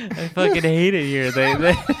 I fucking hate it here. They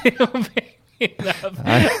don't pay me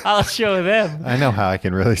enough. I'll show them. I know how I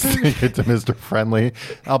can really stick it to Mr. Friendly.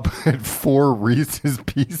 I'll put 4 Reese's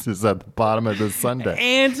Pieces at the bottom of the sundae.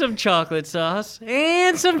 And some chocolate sauce.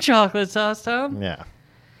 Tom. Yeah.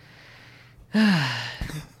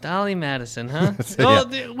 Dolly Madison, huh? So,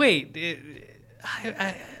 yeah. Wait.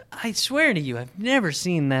 I swear to you, I've never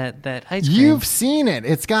seen that ice cream. You've seen it.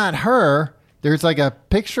 It's got her. There's like a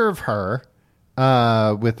picture of her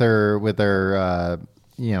with her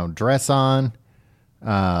dress on,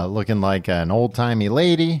 looking like an old-timey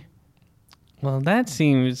lady. Well, that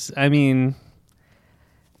seems, I mean,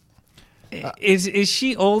 is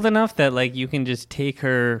she old enough that like you can just take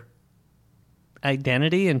her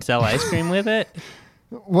identity and sell ice cream with it?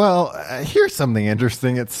 Well, here's something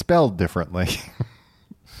interesting. It's spelled differently.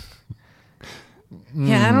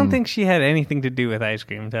 Yeah, I don't think she had anything to do with ice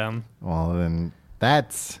cream, Tom. Well, then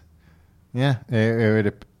that's... Yeah, it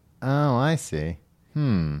would... Oh, I see.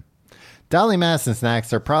 Dolly Madison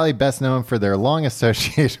snacks are probably best known for their long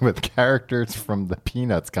association with characters from the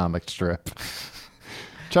Peanuts comic strip.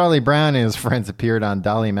 Charlie Brown and his friends appeared on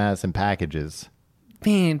Dolly Madison packages.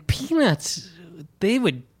 Man, Peanuts, they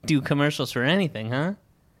would do commercials for anything, huh?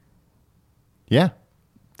 Yeah.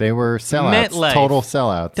 They were sellouts. MetLife, Total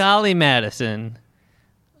sellouts. Dolly Madison...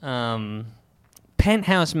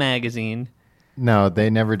 Penthouse Magazine. No, they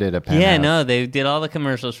never did a Penthouse. Yeah, no, they did all the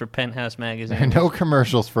commercials for Penthouse Magazine. There are no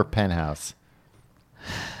commercials for Penthouse.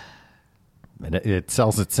 It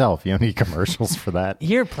sells itself. You don't need commercials for that.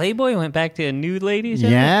 Here, Playboy went back to nude ladies?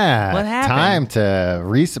 Yeah. What happened? Time to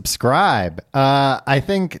resubscribe. I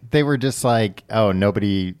think they were just like, oh,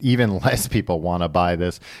 nobody, even less people want to buy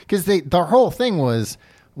this. Because their whole thing was,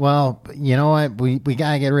 well, you know what? We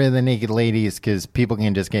got to get rid of the naked ladies because people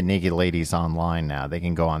can just get naked ladies online now. They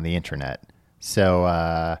can go on the internet.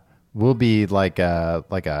 So we'll be like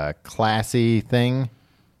a classy thing.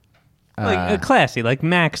 Like a classy, like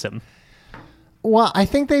Maxim. Well, I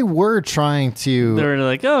think they were trying to... They were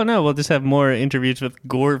like, oh, no, we'll just have more interviews with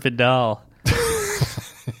Gore Vidal.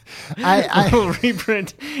 We'll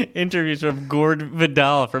reprint interviews with Gore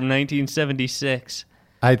Vidal from 1976.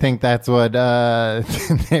 I think that's what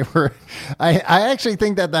they were. I actually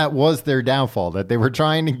think that was their downfall, that they were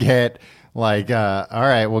trying to get like, all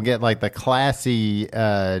right, we'll get like the classy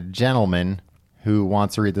gentleman who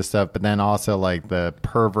wants to read this stuff, but then also like the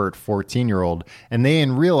pervert 14-year-old. And they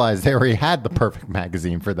didn't realize they already had the perfect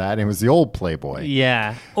magazine for that. And it was the old Playboy.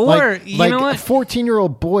 Yeah. Or, you know what?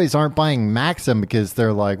 14-year-old boys aren't buying Maxim because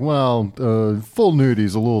they're like, well, full nudity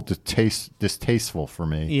is a little distasteful for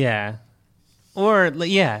me. Yeah. Or,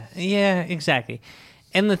 yeah, exactly.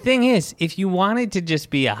 And the thing is, if you wanted to just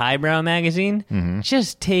be a highbrow magazine,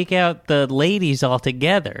 just take out the ladies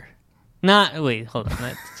altogether. Wait, hold on,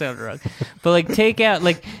 that sounded wrong. But, like, take out,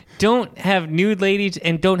 like, don't have nude ladies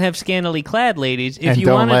and don't have scantily clad ladies.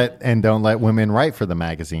 Don't let women write for the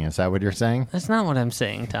magazine. Is that what you're saying? That's not what I'm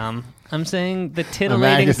saying, Tom. I'm saying the A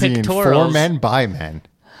titillating magazine pictorials. for men by men.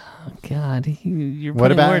 Oh, God, you're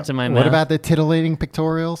putting words in my mouth. What about the titillating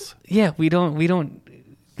pictorials? Yeah, we don't.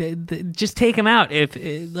 Just take them out. If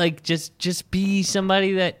just be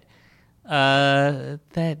somebody that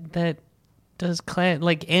does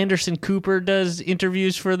like Anderson Cooper does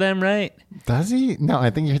interviews for them, right? Does he? No,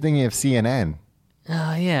 I think you're thinking of CNN.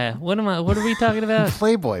 Oh yeah. What are we talking about?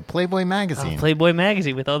 Playboy magazine. Playboy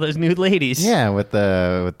magazine with all those nude ladies. Yeah, with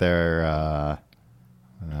their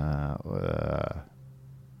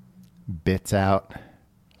Bits out.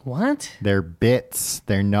 What? They're bits.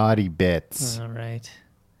 They're naughty bits. All right.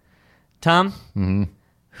 Tom,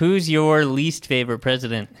 who's your least favorite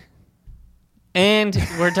president? And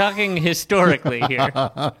we're talking historically here.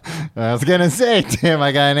 I was going to say, Tim,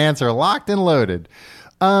 I got an answer locked and loaded.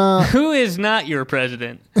 Who is not your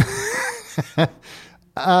president?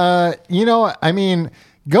 I mean,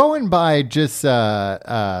 going by just...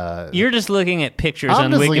 You're just looking at pictures I'm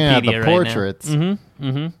on just Wikipedia looking at the right portraits.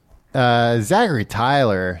 now. Zachary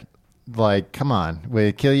Tyler, like, come on. Would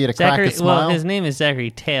it kill you to crack a smile? Well, his name is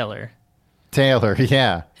Zachary Taylor. Taylor,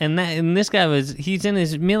 yeah. And this guy he's in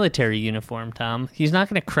his military uniform, Tom. He's not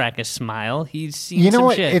going to crack a smile. He's seen some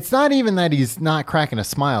what? shit. It's not even that he's not cracking a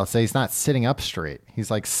smile. It's that he's not sitting up straight.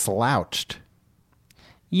 He's like slouched.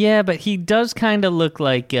 Yeah, but he does kind of look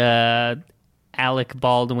like Alec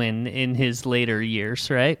Baldwin in his later years,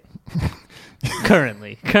 right?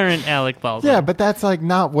 Current Alec Baldwin. Yeah, but that's like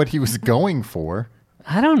not what he was going for.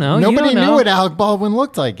 I don't know. Nobody You don't knew know. what Alec Baldwin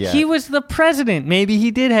looked like yet. He was the president. Maybe he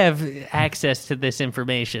did have access to this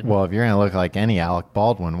information. Well, if you're going to look like any Alec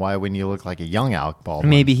Baldwin, why wouldn't you look like a young Alec Baldwin?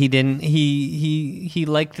 Maybe he didn't. He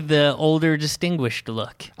liked the older, distinguished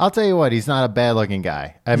look. I'll tell you what, he's not a bad-looking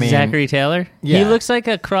guy. I mean, Zachary Taylor? Yeah. He looks like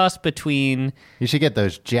a cross between you should get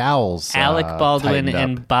those jowls Alec Baldwin tightened up.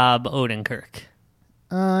 and Bob Odenkirk.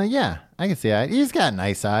 Yeah, I can see that. He's got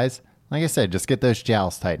nice eyes. Like I said, just get those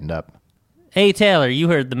jowls tightened up. Hey, Taylor, you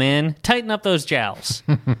heard the man. Tighten up those jowls.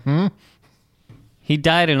 He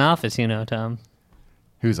died in office, Tom.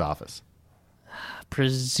 Whose office?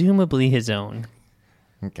 Presumably his own.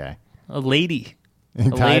 Okay. A lady. He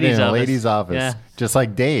died in a lady's office. office. Yeah. Just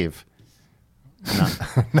like Dave.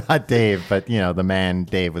 Not Dave, but, the man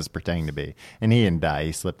Dave was pretending to be. And he didn't die.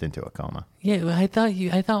 He slipped into a coma. Yeah, I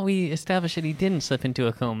thought we established that he didn't slip into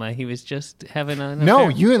a coma. He was just having an No,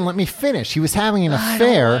 affair. you didn't let me finish. He was having an I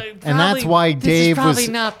affair, don't- and that's why this Dave is probably was...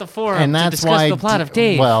 not the forum and to that's discuss why the plot of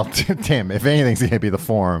Dave. Well, Tim, if anything's going to be the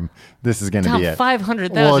forum, this is going to Tom, be it.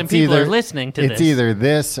 500,000 it's people either- are listening to this. It's either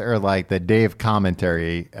this or like the Dave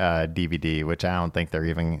commentary DVD, which I don't think they're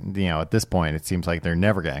even, at this point, it seems like they're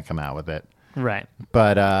never going to come out with it. Right.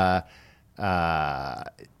 But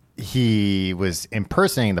he was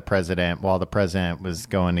impersonating the president while the president was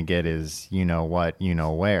going to get his you-know-what,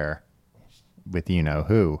 you-know-where with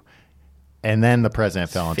you-know-who. And then the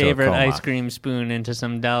president fell into a Favorite coma. ice cream spoon into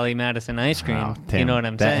some Dolly Madison ice cream. Oh, You Tim, know what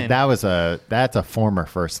I'm saying? That's a former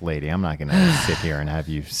first lady. I'm not going to sit here and have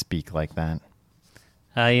you speak like that.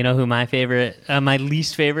 You know who my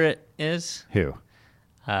least favorite is? Who?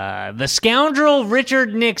 The scoundrel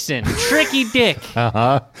Richard Nixon. Tricky Dick.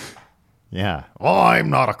 Yeah. Oh, I'm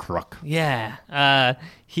not a crook. Yeah.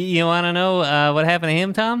 You want to know what happened to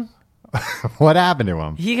him, Tom? What happened to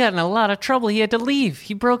him? He got in a lot of trouble. He had to leave.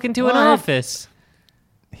 He broke into an What? office.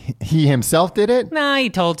 He himself did it? Nah, he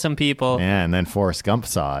told some people. Yeah, and then Forrest Gump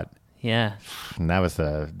saw it. Yeah. And that was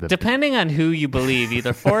the Depending on who you believe,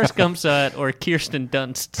 either Forrest Gump saw it or Kirsten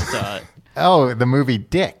Dunst saw it. Oh, the movie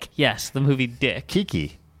Dick. Yes, the movie Dick.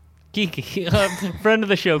 Kiki. Kiki. Friend of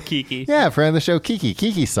the show, Kiki. Yeah, friend of the show, Kiki.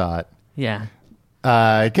 Kiki saw it. Yeah.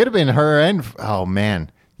 It could have been her and... Oh,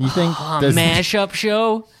 man. You think... A mashup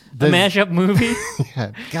show? A mashup movie?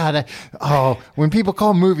 Yeah, God, when people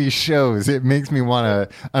call movies shows, it makes me want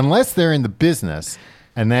to... Unless they're in the business,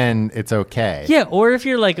 and then it's okay. Yeah, or if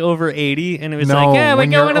you're like over 80 and it was No, like, yeah, we're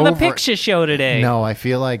when you're going to the over- picture show today. No, I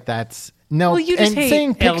feel like that's... No, Well, you just and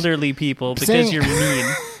saying hate elderly people because you're mean.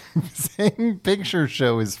 saying picture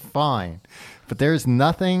show is fine, but there's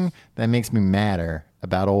nothing that makes me madder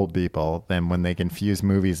about old people than when they confuse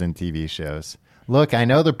movies and TV shows. Look, I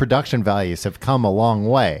know the production values have come a long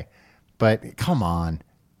way, but come on.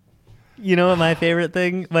 You know what my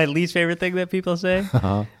least favorite thing that people say?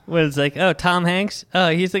 Was like, oh, Tom Hanks? Oh,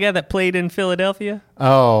 he's the guy that played in Philadelphia?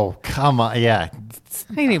 Oh, come on. Yeah.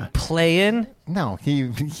 He didn't play in. No,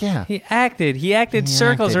 yeah. He acted. He acted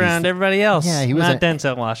circles acted. around everybody else. Yeah, he was not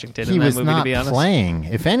Denzel Washington He in that was movie, not to be honest. playing,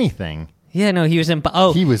 if anything. Yeah, no, he was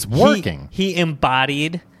He was working. He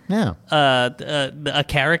embodied Yeah. a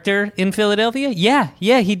character in Philadelphia. Yeah,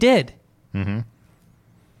 he did. Mm-hmm.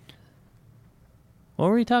 What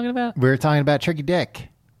were we talking about? We were talking about Tricky Dick.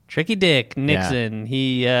 Tricky Dick Nixon.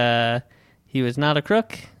 He was not a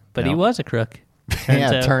crook, but he No. was a crook.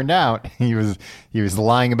 Yeah, it turned out he was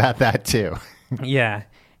lying about that too. Yeah,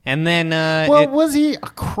 and then Well, was he a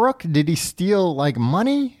crook? Did he steal like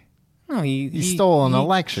money? no, he stole an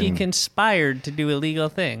election. He conspired to do illegal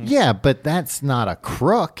things. Yeah, but that's not a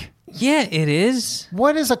crook. Yeah, it is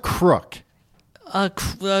What is a crook?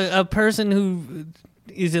 a person who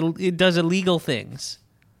does illegal things.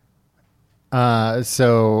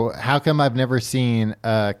 So how come I've never seen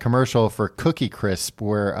a commercial for Cookie Crisp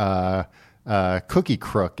where Cookie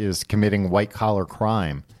Crook is committing white collar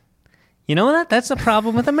crime? You know what? That's the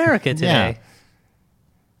problem with America today.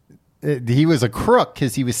 He was a crook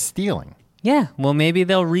because he was stealing. Yeah. Well, maybe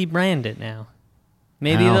they'll rebrand it now.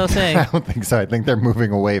 Maybe they'll say. I don't think so. I think they're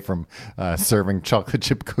moving away from serving chocolate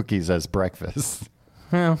chip cookies as breakfast.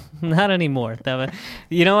 Well, not anymore.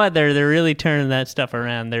 You know what? They're really turning that stuff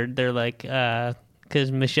around. They're like,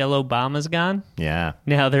 because Michelle Obama's gone. Yeah.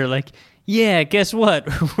 Now they're like, yeah, guess what?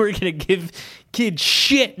 We're gonna give kids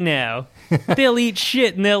shit now. They'll eat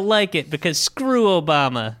shit and they'll like it because screw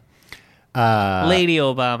Obama. Lady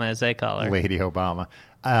Obama, as they call her. Lady Obama.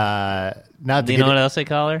 Not to you know what else they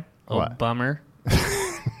call her? What? Oh, bummer.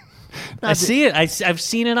 I see it. I've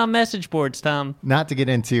seen it on message boards, Tom. Not to get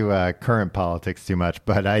into current politics too much,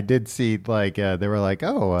 but I did see they were like,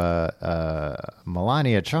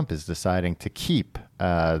 Melania Trump is deciding to keep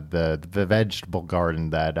the vegetable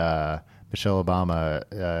garden that Michelle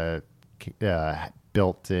Obama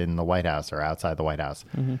built in the White House or outside the White House.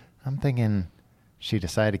 Mm-hmm. I'm thinking she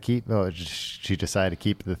decided to keep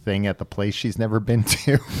the thing at the place she's never been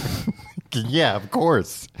to. Yeah, of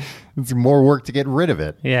course. It's more work to get rid of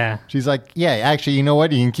it. Yeah. She's like, yeah, actually, you know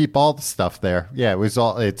what? You can keep all the stuff there. Yeah, it's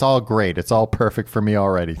all great. It's all perfect for me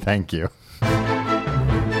already. Thank you.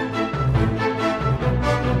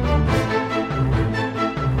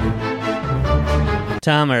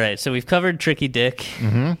 Tom, all right. So we've covered Tricky Dick.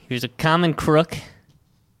 Mm-hmm. He was a common crook.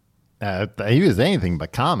 He was anything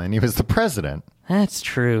but common. He was the president. That's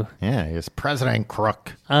true. Yeah, he was President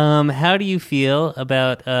Crook. How do you feel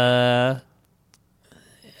about Tom?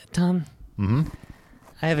 Mm-hmm.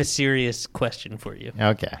 I have a serious question for you.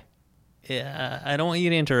 Okay. Yeah, I don't want you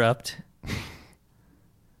to interrupt.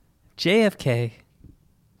 JFK,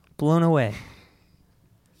 blown away.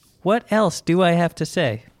 What else do I have to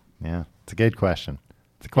say? Yeah, it's a good question.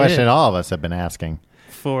 It's a question all of us have been asking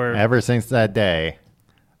ever since that day.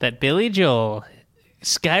 That Billy Joel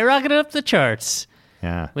skyrocketed up the charts.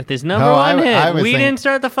 Yeah. With his number one hit. We didn't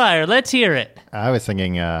start the fire. Let's hear it. I was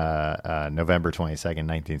thinking November 22nd,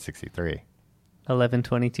 1963.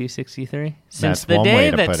 11/22/63. Since That's the one day way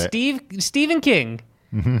to that put it. Stephen King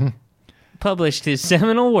published his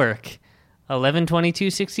seminal work,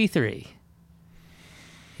 11/22/63,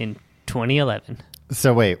 in 2011.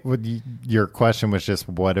 So wait, your question was just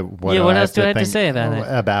what else do I have to say about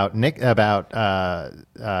it? About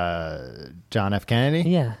John F. Kennedy?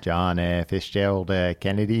 Yeah. John F. Fitzgerald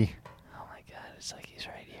Kennedy. Oh my God, it's like he's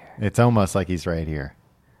right here. It's almost like he's right here.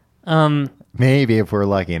 Maybe if we're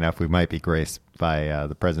lucky enough, we might be graced by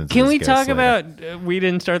the president's. Can we talk about we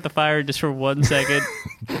didn't start the fire just for 1 second?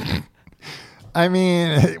 I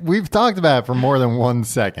mean, we've talked about it for more than 1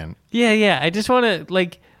 second. Yeah. I just want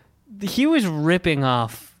to he was ripping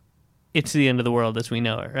off It's the End of the World as we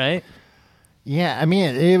know it, right? Yeah, I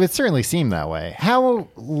mean, it would certainly seem that way. How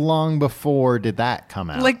long before did that come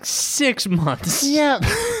out? Like 6 months. Yeah,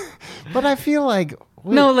 but I feel like...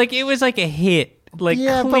 No, it was like a hit.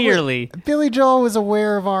 Clearly. Billy Joel was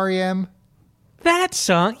aware of R.E.M.? That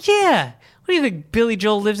song? Yeah. What do you think? Billy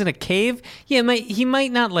Joel lives in a cave? Yeah, he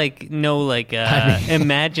might not know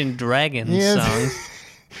Imagine Dragons songs.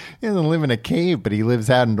 He doesn't live in a cave, but he lives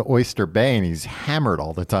out in Oyster Bay, and he's hammered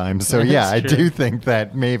all the time. So, yeah, I do think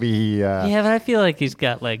that maybe he... Yeah, but I feel like he's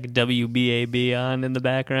got, WBAB on in the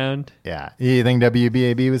background. Yeah. You think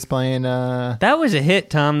WBAB was playing... That was a hit,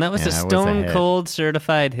 Tom. That was a Stone Cold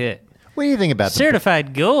certified hit. What do you think about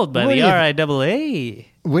Certified gold by the RIAA.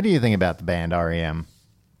 What do you think about the band R.E.M.?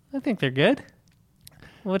 I think they're good.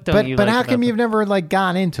 What don't you like? But how come you've never,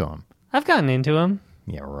 gotten into them? I've gotten into them.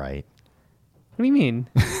 Yeah, right. What do you mean?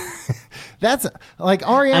 That's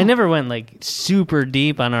R.E.M. I never went super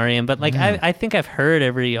deep on R.E.M., but I think I've heard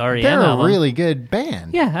every R.E.M. They're album. a really good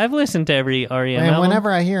band. Yeah, I've listened to every R.E.M. album. And whenever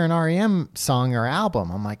I hear an R.E.M. song or album,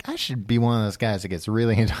 I'm like, I should be one of those guys that gets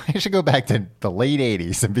really into. I should go back to the late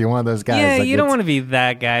 '80s and be one of those guys. Yeah, you don't want to be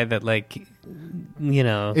that guy that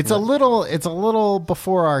It's a little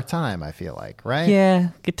before our time. I feel like, right? Yeah,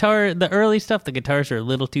 the early stuff. The guitars are a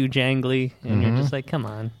little too jangly, and you're just like, come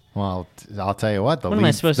on. Well, I'll tell you what. What am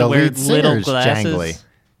I supposed to wear? Little glasses? Jangly.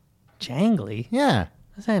 Jangly? Yeah.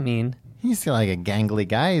 What does that mean? He's like a gangly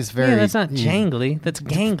guy. He's very... Yeah, that's not jangly. That's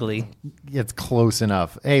gangly. It's close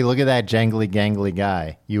enough. Hey, look at that jangly, gangly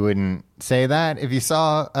guy. You wouldn't say that if you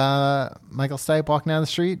saw Michael Stipe walking down the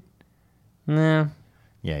street? No.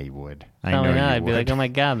 Yeah, you would. Probably not. I'd be like, oh my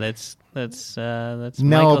God, that's no,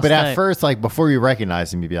 Michael but Stipe. at first, before you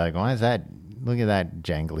recognize him, you'd be like, why is that? Look at that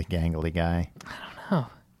jangly, gangly guy. I don't know.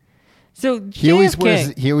 So he always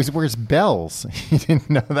wears bells. You didn't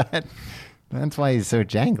know that? That's why he's so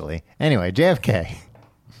jangly. Anyway, JFK.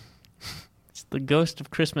 It's the ghost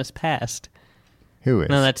of Christmas past. Who is?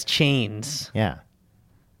 No, that's Chains. Yeah.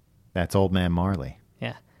 That's Old Man Marley.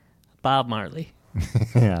 Yeah. Bob Marley.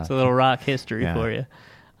 Yeah. It's a little rock history Yeah. for you.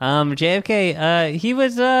 JFK, he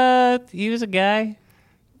was a guy.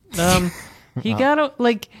 He got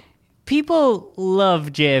people love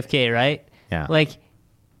JFK, right? Yeah. Like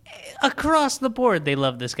across the board, they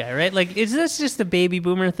love this guy, right? Like, is this just a baby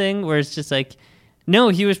boomer thing where it's just like, no,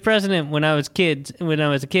 he was president when I was a kid. When I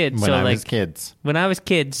was kids. When I was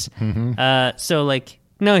kids. So like,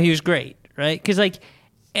 no, he was great, right? Because like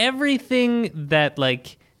everything that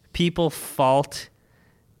like people fault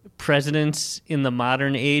presidents in the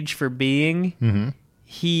modern age for being,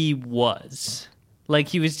 he was. Like,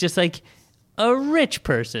 he was just like a rich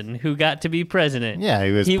person who got to be president. Yeah,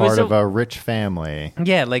 he was part of a rich family.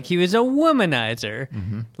 Yeah, like he was a womanizer.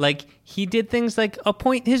 Like he did things like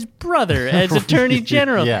appoint his brother as attorney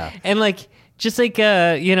general. Yeah. And like just like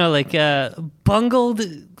bungled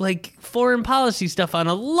like foreign policy stuff on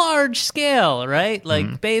a large scale, right?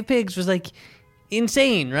 Like Bay of Pigs was like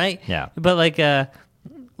insane, right? Yeah. But like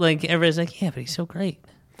everybody's like, yeah, but he's so great.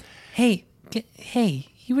 Hey,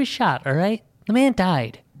 he was shot, all right? The man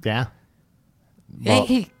died. Yeah. Well,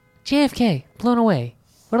 Hey, JFK, blown away.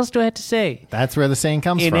 What else do I have to say? that's where the saying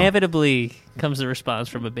comes from. Inevitably comes the response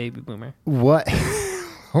from a baby boomer. What?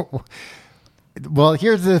 Well,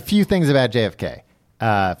 here's a few things about JFK.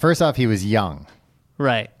 First off, he was young.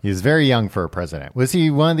 Right. He was very young for a president. Was he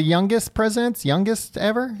one of the youngest presidents? Youngest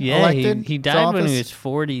ever Yeah, elected? he to died when he office? was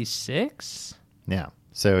 46? Yeah.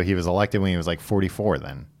 So he was elected when he was like 44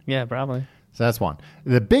 then. Yeah, probably. So that's one.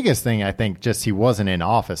 The biggest thing, I think, just he wasn't in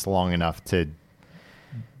office long enough to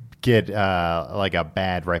get like a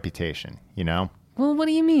bad reputation, you know? Well, what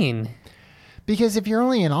do you mean? Because if you're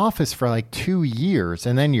only in office for like 2 years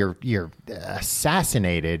and then you're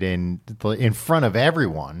assassinated in front of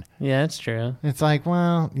everyone, Yeah, that's true. it's like,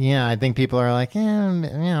 well, yeah, I think people are like, yeah, you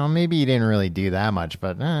know, maybe he didn't really do that much,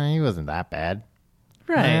 but he wasn't that bad.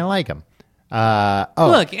 Right. I like him.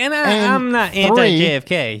 Look, and I'm not three-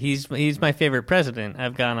 anti-JFK. He's my favorite president.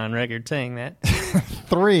 I've gone on record saying that.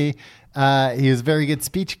 3, he was a very good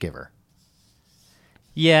speech giver.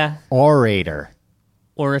 Yeah. Orator.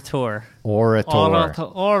 Orator.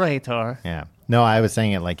 Orator. Yeah. No, I was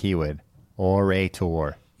saying it like he would.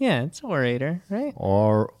 Orator. Yeah, it's orator, right?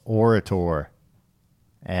 Orator.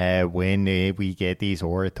 When we get these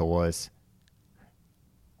orators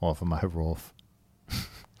off of my roof.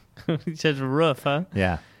 He says roof, huh?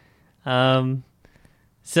 Yeah.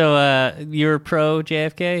 So you're pro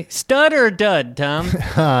JFK? Stud or dud, Tom?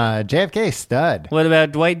 JFK stud. What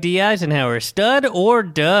about Dwight D. Eisenhower? Stud or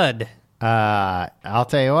dud? I'll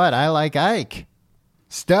tell you what, I like Ike.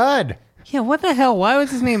 Stud. Yeah, what the hell? Why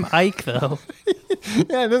was his name Ike, though?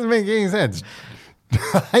 Yeah, it doesn't make any sense.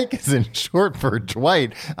 Ike isn't short for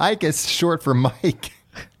Dwight. Ike is short for Mike.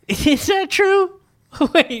 Is that true?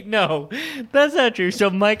 Wait, no. That's not true. So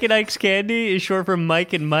Mike and Ike's Candy is short for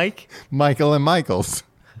Mike and Mike? Michael and Michaels.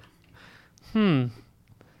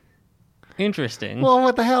 Interesting. Well,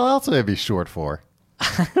 what the hell else would it be short for?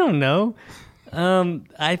 I don't know.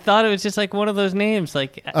 I thought it was just like one of those names,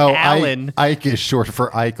 like Oh, Alan. Ike is short for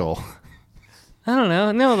Eichel. I don't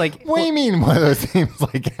know. No, like What do you mean one of those names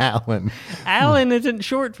like Alan? Alan isn't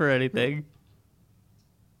short for anything.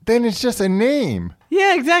 Then it's just a name.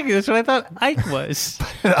 Yeah, exactly. That's what I thought Ike was.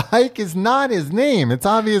 Ike is not his name. It's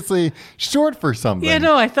obviously short for something. Yeah,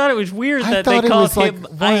 no, I thought it was weird I that thought they it called was like him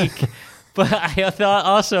what? Ike. But I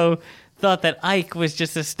thought that Ike was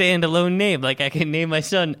just a standalone name. Like I can name my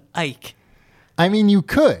son Ike. I mean, you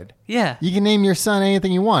could. Yeah. You can name your son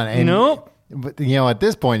anything you want. And, Nope. But, you know, at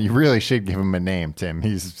this point, you really should give him a name, Tim.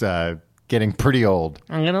 He's getting pretty old.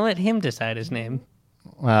 I'm gonna let him decide his name.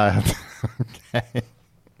 Okay.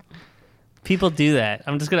 People do that.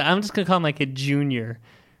 I'm just gonna call him like a junior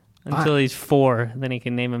until he's 4. Then he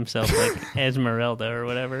can name himself like Esmeralda or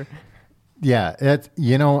whatever. Yeah, it's,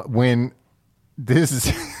 you know, when this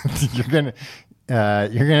is you're gonna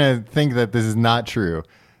think that this is not true,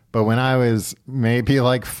 but when I was maybe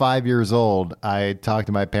like 5 years old, I talked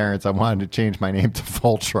to my parents. I wanted to change my name to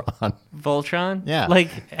Voltron. Voltron? Yeah. Like,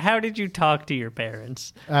 how did you talk to your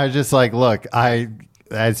parents? I was just like, look,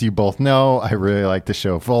 as you both know, I really like the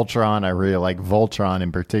show Voltron. I really like Voltron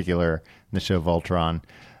in particular, the show Voltron.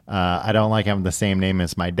 I don't like having the same name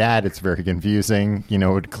as my dad. It's very confusing. You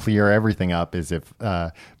know, it would clear everything up as if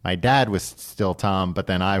my dad was still Tom, but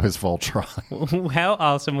then I was Voltron. How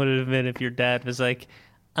awesome would it have been if your dad was like,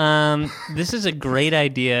 this is a great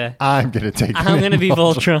idea. I'm going to take I'm going to be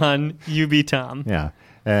Voltron. You be Tom. Yeah.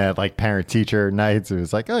 like parent-teacher nights. It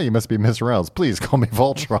was like, oh, you must be Miss Reynolds. Please call me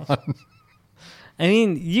Voltron. I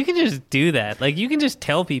mean, you can just do that. Like, you can just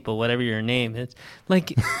tell people whatever your name is.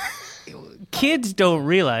 Like, kids don't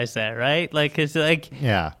realize that, right? Like, it's like,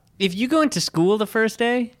 Yeah. if you go into school the first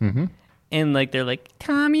day and like they're like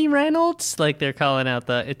Tommy Reynolds, like they're calling out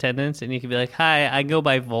the attendance, and you can be like, "Hi, I go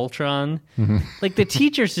by Voltron." Like the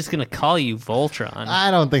teacher's just gonna call you Voltron. I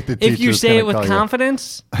don't think the teacher's if you say it with call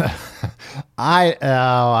confidence.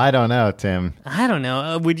 I don't know, Tim. I don't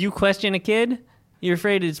know. Would you question a kid? You're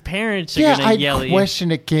afraid his parents are Yeah, gonna yell at I'd you.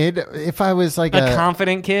 question a kid if I was like A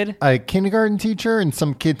confident kid. a kindergarten teacher and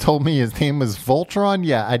some kid told me his name was Voltron.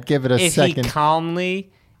 Yeah, I'd give it a If second. he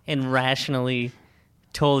calmly and rationally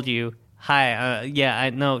told you, "Hi, yeah,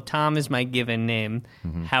 I know Tom is my given name.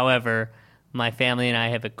 However, my family and I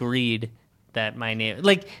have agreed that my name."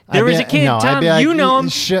 Like there was a kid, no, I'd Tom. be like, You know him.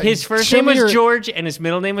 "Sh- His first show name me was your-" George, and his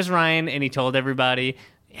middle name was Ryan. And he told everybody,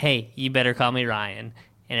 "Hey, you better call me Ryan."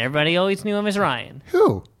 And everybody always knew him as Ryan.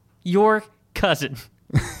 Who? Your cousin.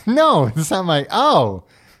 No, it's not my. Oh,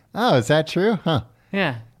 is that true? Huh.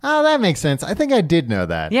 Yeah. Oh, that makes sense. I think I did know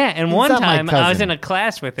that. Yeah, and It's one not my time I was cousin. in a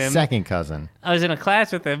class with him. Second cousin. I was in a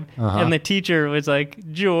class with him, Uh-huh. and the teacher was like,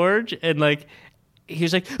 "George," and like he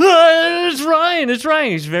was like, "Ah, it's Ryan, it's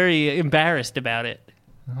Ryan." He's very embarrassed about it.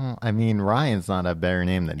 Well, I mean, Ryan's not a better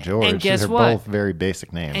name than George. And guess They're what? both very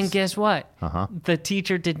basic names. And guess what? Uh-huh. The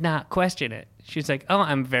teacher did not question it. She's like, "Oh,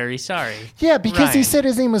 I'm very sorry." Yeah, because he Ryan. said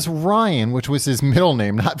his name was Ryan, which was his middle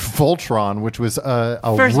name, not Voltron, which was a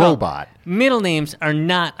First of all, robot. middle names are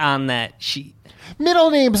not on that sheet.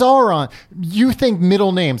 Middle names are on. You think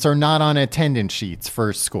middle names are not on attendance sheets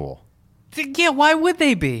for school? Yeah, why would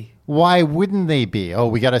they be? Why wouldn't they be? Oh,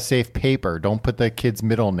 we got to save paper. Don't put the kids'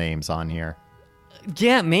 middle names on here.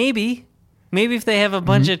 Yeah, maybe. Maybe if they have a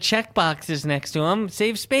bunch Mm-hmm. of check boxes next to them,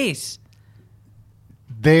 save space.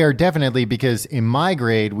 They are definitely, because in my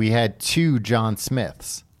grade, we had 2 John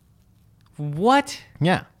Smiths. What?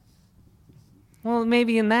 Yeah. Well,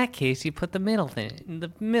 maybe in that case you put the middle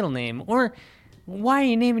name. Or why are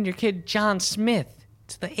you naming your kid John Smith?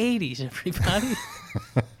 It's the 80s, everybody.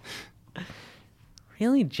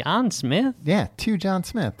 Really, John Smith? Yeah, 2 John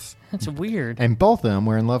Smiths. That's weird. And both of them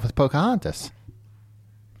were in love with Pocahontas.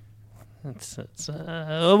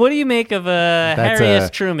 What do you make of Harry S.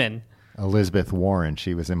 Truman? Elizabeth Warren.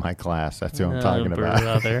 She was in my class. That's who I'm Oh, talking about.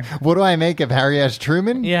 brother. What do I make of Harry S.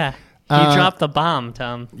 Truman? Yeah, he dropped the bomb,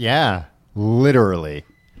 Tom. Yeah, literally.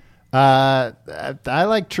 I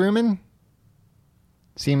like Truman.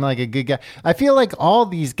 Seemed like a good guy. I feel like all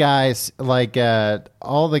these guys, like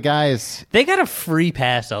all the guys. They got a free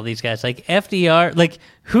pass, all these guys. Like FDR, like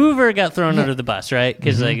Hoover got thrown under the bus, right?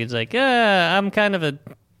 Because like it's like, I'm kind of a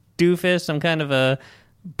doofus. I'm kind of a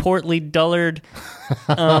portly dullard.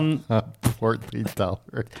 Portly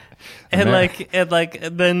dullard. And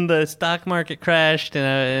then the stock market crashed,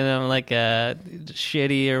 and I'm like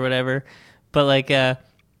shitty or whatever. But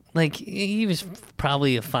like he was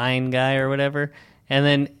probably a fine guy or whatever. And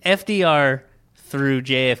then FDR through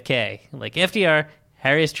JFK, like FDR,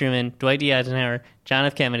 Harry S. Truman, Dwight D. Eisenhower, John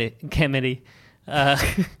F. Kennedy.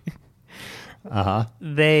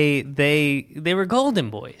 They were golden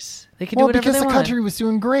boys. They could do whatever because they the want. country was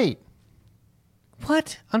doing great.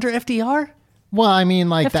 What? Under FDR? Well, I mean,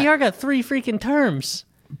 like FDR got 3 freaking terms.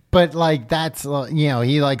 but like that's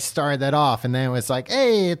he like started that off, and then it was like,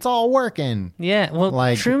 hey, it's all working. Yeah, well,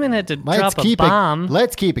 Like, Truman had to Let's drop a keep bomb.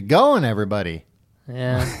 Let's keep it going, everybody.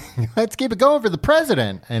 Yeah. Let's keep it going for the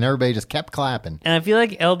president, and everybody just kept clapping. And I feel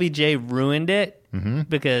like LBJ ruined it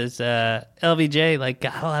because LBJ like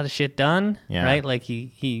got a lot of shit done, Yeah. right? Like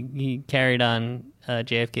he carried on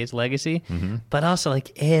JFK's legacy, but also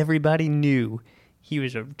like everybody knew he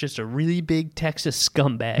was just a really big Texas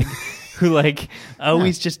scumbag who like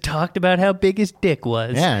always just talked about how big his dick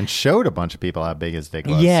was. Yeah, and showed a bunch of people how big his dick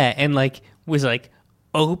was. Yeah, and like was like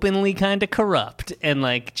openly kind of corrupt and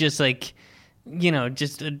like just like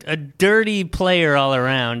just a dirty player all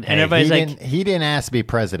around. And Hey, everybody's like, he didn't ask to be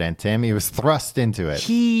president, Tim. He was thrust into it.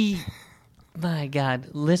 My God,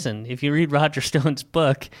 listen, if you read Roger Stone's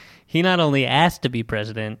book, he not only asked to be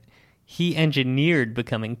president, he engineered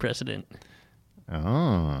becoming president.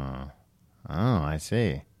 Oh, I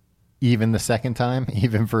see. Even the second time,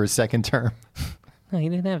 even for his second term. No, he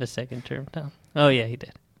didn't have a second term, Tom. Oh, yeah, he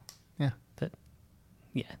did. Yeah. But,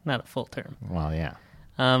 yeah, not a full term. Well, yeah.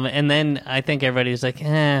 And then I think everybody was like,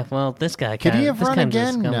 well, this guy Could he kinda- have this run kinda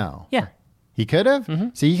again? scum. No. Yeah. He could have.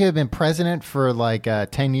 So he could have been president for like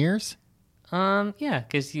 10 years. Yeah,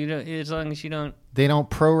 because you don't, as long as you don't, They don't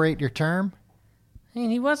prorate your term. I mean,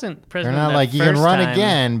 he wasn't They're president. not that like you can first run time.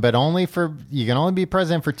 again, but you can only be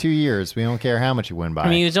president for 2 years. We don't care how much you win by. I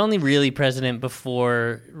mean, he was only really president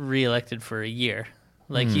before reelected for a year.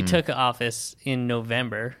 Like, he took office in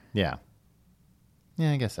November. Yeah.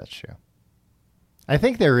 Yeah, I guess that's true. I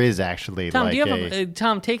think there is actually Tom, like do you have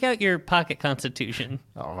Tom, take out your pocket constitution.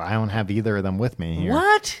 Oh, I don't have either of them with me here.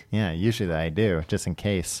 What? Yeah, usually I do, just in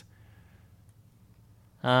case.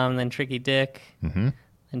 Then Tricky Dick. Mm-hmm.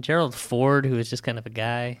 And Gerald Ford, who is just kind of a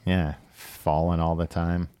guy. Yeah, falling all the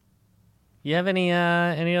time. You have any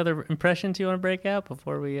other impressions you want to break out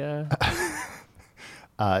before we...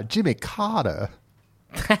 Jimmy Carter.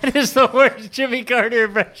 That is the worst Jimmy Carter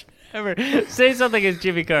impression ever. Say something as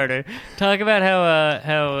Jimmy Carter. Talk about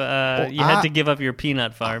how you had to give up your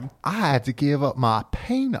peanut farm. I had to give up my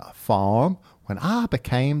peanut farm when I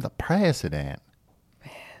became the president.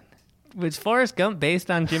 Was Forrest Gump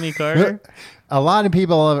based on Jimmy Carter? A lot of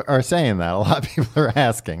people are saying that. A lot of people are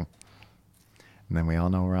asking. And then we all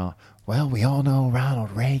know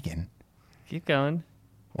Ronald Reagan. Keep going.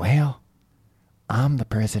 Well, I'm the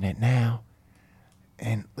president now.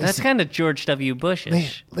 And listen, That's kind of George W.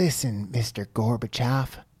 Bush-ish. Listen, Mr. Gorbachev.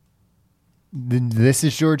 This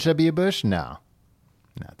is George W. Bush? No,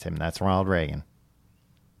 Tim, that's Ronald Reagan.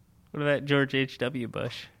 What about George H.W.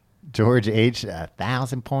 Bush? George H.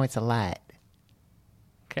 1,000 points of light.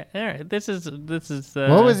 Okay, all right. This is.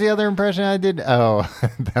 What was the other impression I did? Oh,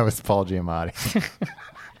 that was Paul Giamatti.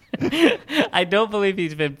 I don't believe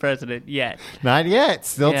he's been president yet. Not yet.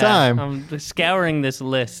 Still time. I'm scouring this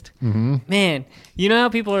list. Mm-hmm. Man, you know how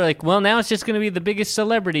people are like, well, now it's just going to be the biggest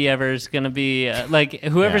celebrity ever is going to be, like,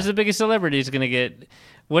 whoever's the biggest celebrity is going to get.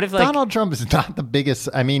 What if, like. Donald Trump is not the biggest.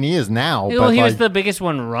 I mean, he is now. Well, but he was like, the biggest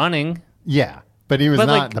one running. Yeah. But he was But,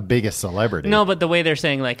 not like, the biggest celebrity. No, but the way they're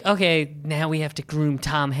saying, like, okay, now we have to groom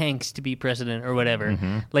Tom Hanks to be president or whatever.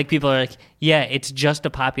 Mm-hmm. Like, people are like, yeah, it's just a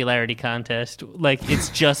popularity contest. Like, it's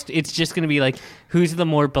just going to be like, who's the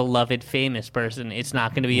more beloved famous person? It's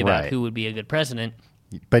not going to be about Right. who would be a good president.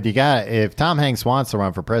 But if Tom Hanks wants to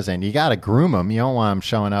run for president, you got to groom him. You don't want him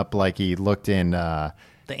showing up like he looked in.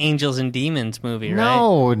 The Angels and Demons movie, right?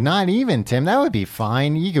 No, not even, Tim. That would be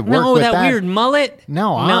fine. You could work No, with that weird mullet.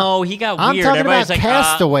 No, he got I'm weird. talking Everybody's about like,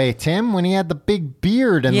 Castaway, Tim, when he had the big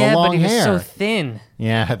beard and yeah, the long but he was hair. so thin.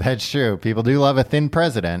 Yeah, that's true. People do love a thin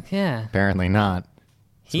president. Yeah, Apparently not.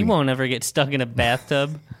 he won't ever get stuck in a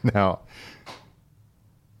bathtub. No.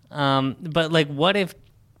 But like, what if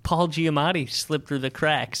Paul Giamatti slipped through the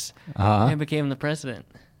cracks and became the president?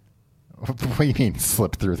 What do you mean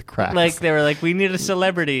slip through the cracks? Like, they were like, we need a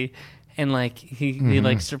celebrity, and like he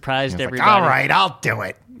like surprised He's everybody. Like, all right, I'll do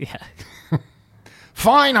it. Yeah.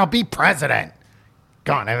 Fine, I'll be president.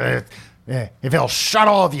 Go on, if he'll shut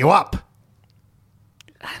all of you up.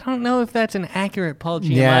 I don't know if that's an accurate Paul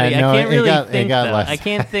Giamatti. Yeah, no, I can't it really got think though. less I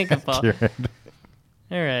can't think of Paul. accurate.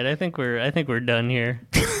 All right, I think we're done here.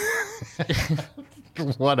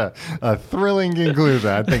 What a thrilling conclusion.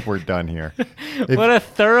 I think we're done here. What a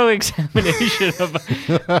thorough examination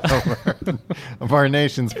Of our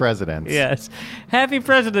nation's presidents. Yes. Happy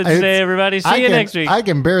President's Day, everybody. See you next week. I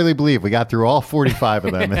can barely believe we got through all 45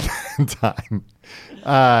 of them in time.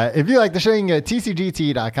 If you like the show, you can go to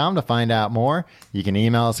tcgt.com to find out more. You can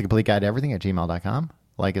email us at completeguideeverything@gmail.com.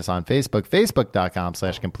 Like us on Facebook,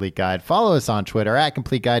 facebook.com/complete guide. Follow us on Twitter at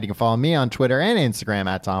complete guide. You can follow me on Twitter and Instagram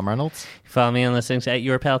at Tom Reynolds. Follow me on those things at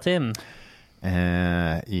Your Pal Tim. You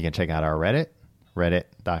can check out our Reddit,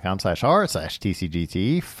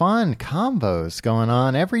 reddit.com/r/tcgt. Fun combos going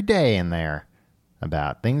on every day in there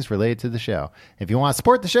about things related to the show. If you want to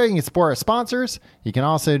support the show, you can support our sponsors. You can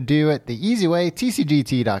also do it the easy way,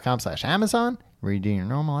 tcgt.com/Amazon, where you do your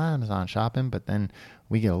normal Amazon shopping, but then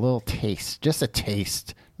we get a little taste, just a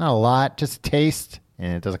taste. Not a lot, just a taste,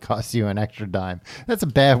 and it doesn't cost you an extra dime. That's a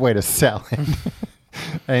bad way to sell it.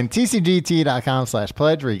 And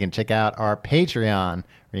tcgt.com/pledge, where you can check out our Patreon,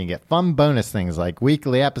 where you can get fun bonus things like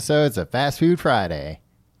weekly episodes of Fast Food Friday.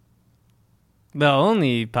 The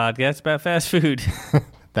only podcast about fast food.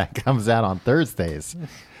 That comes out on Thursdays.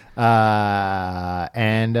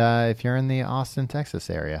 And if you're in the Austin, Texas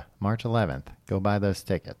area, March 11th, go buy those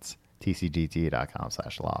tickets.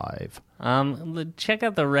 tcgt.com/live. Check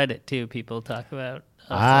out the Reddit too. People talk about.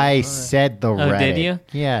 I said the Reddit. Oh, did you?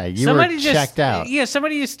 Yeah, you Somebody were just checked out. Yeah,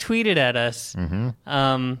 somebody just tweeted at us.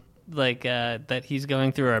 That he's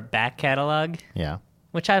going through our back catalog. Yeah.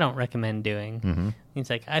 Which I don't recommend doing. He's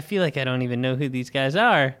like, I feel like I don't even know who these guys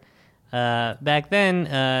are. Back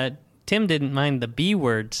then, Tim didn't mind the B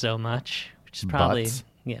word so much, which is probably Butts.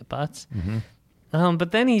 butts.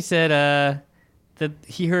 But then he said that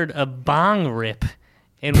he heard a bong rip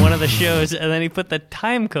in one of the shows, and then he put the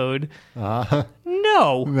time code. No,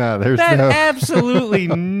 No. No, there's that no. absolutely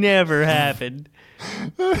never happened.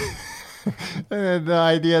 The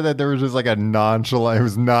idea that there was just like a nonchalant, it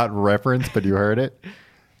was not referenced, but you heard it.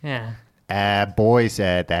 Yeah. Boy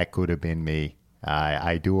said that could have been me.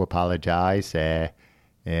 I do apologize.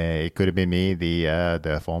 It could have been me,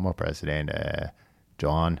 the former president,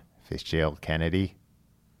 John Fitzgerald Kennedy,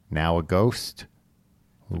 now a ghost,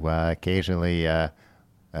 who occasionally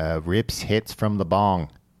rips hits from the bong.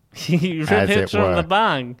 He ripped hits from the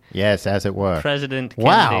bong. Yes, as it were. President Kennedy.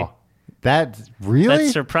 Wow. That's really?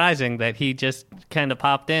 That's surprising that he just kind of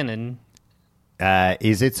popped in and...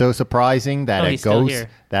 Is it so surprising that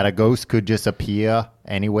a ghost could just appear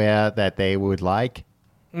anywhere that they would like?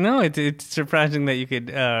 No, it's surprising that you could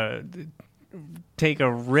take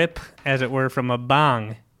a rip, as it were, from a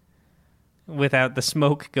bong without the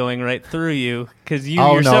smoke going right through you, because you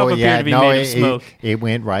yourself appear to be made of smoke. It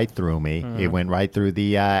went right through me. It went right through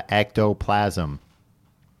the ectoplasm.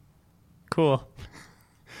 Cool.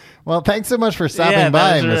 Well, thanks so much for stopping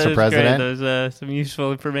by, Mr. President. Great. That was some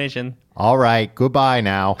useful information. All right. Goodbye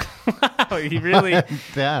now. Wow, he really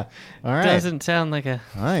yeah. All right. doesn't sound like a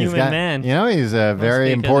human man. You know, he's a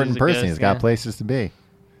very important person. He's got yeah. places to be.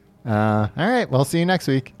 All right. Well, see you next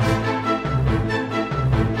week.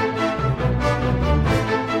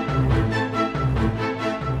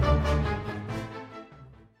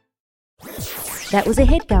 That was a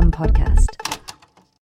HeadGum podcast.